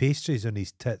the pastries on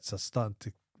his tits are starting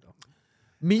to.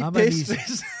 Meat I'm an easy-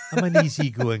 pastries. I'm an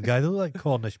easygoing guy. They look like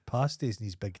Cornish pasties in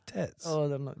his big tits. Oh,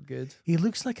 they're not good. He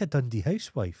looks like a Dundee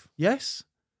housewife. Yes.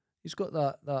 He's got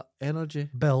that energy.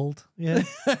 Build, yeah.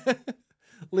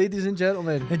 Ladies and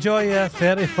gentlemen, Enjoy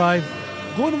 35.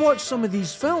 go and watch some of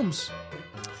these films.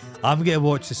 I'm going to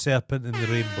watch The Serpent and the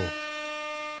Rainbow.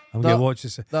 I'm going to watch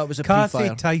this. That was a Kathy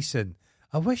pre-fire. Tyson.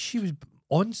 I wish she was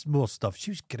on more stuff. She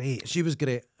was great. She was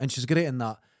great, and she's great in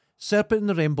that. Serpent in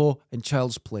the Rainbow and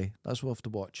Child's Play. That's what we have to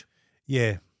watch.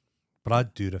 Yeah.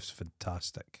 Brad Dourif's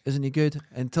fantastic. Isn't he good?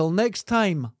 Until next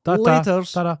time, Ta-ta.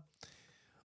 laters. Ta-ra.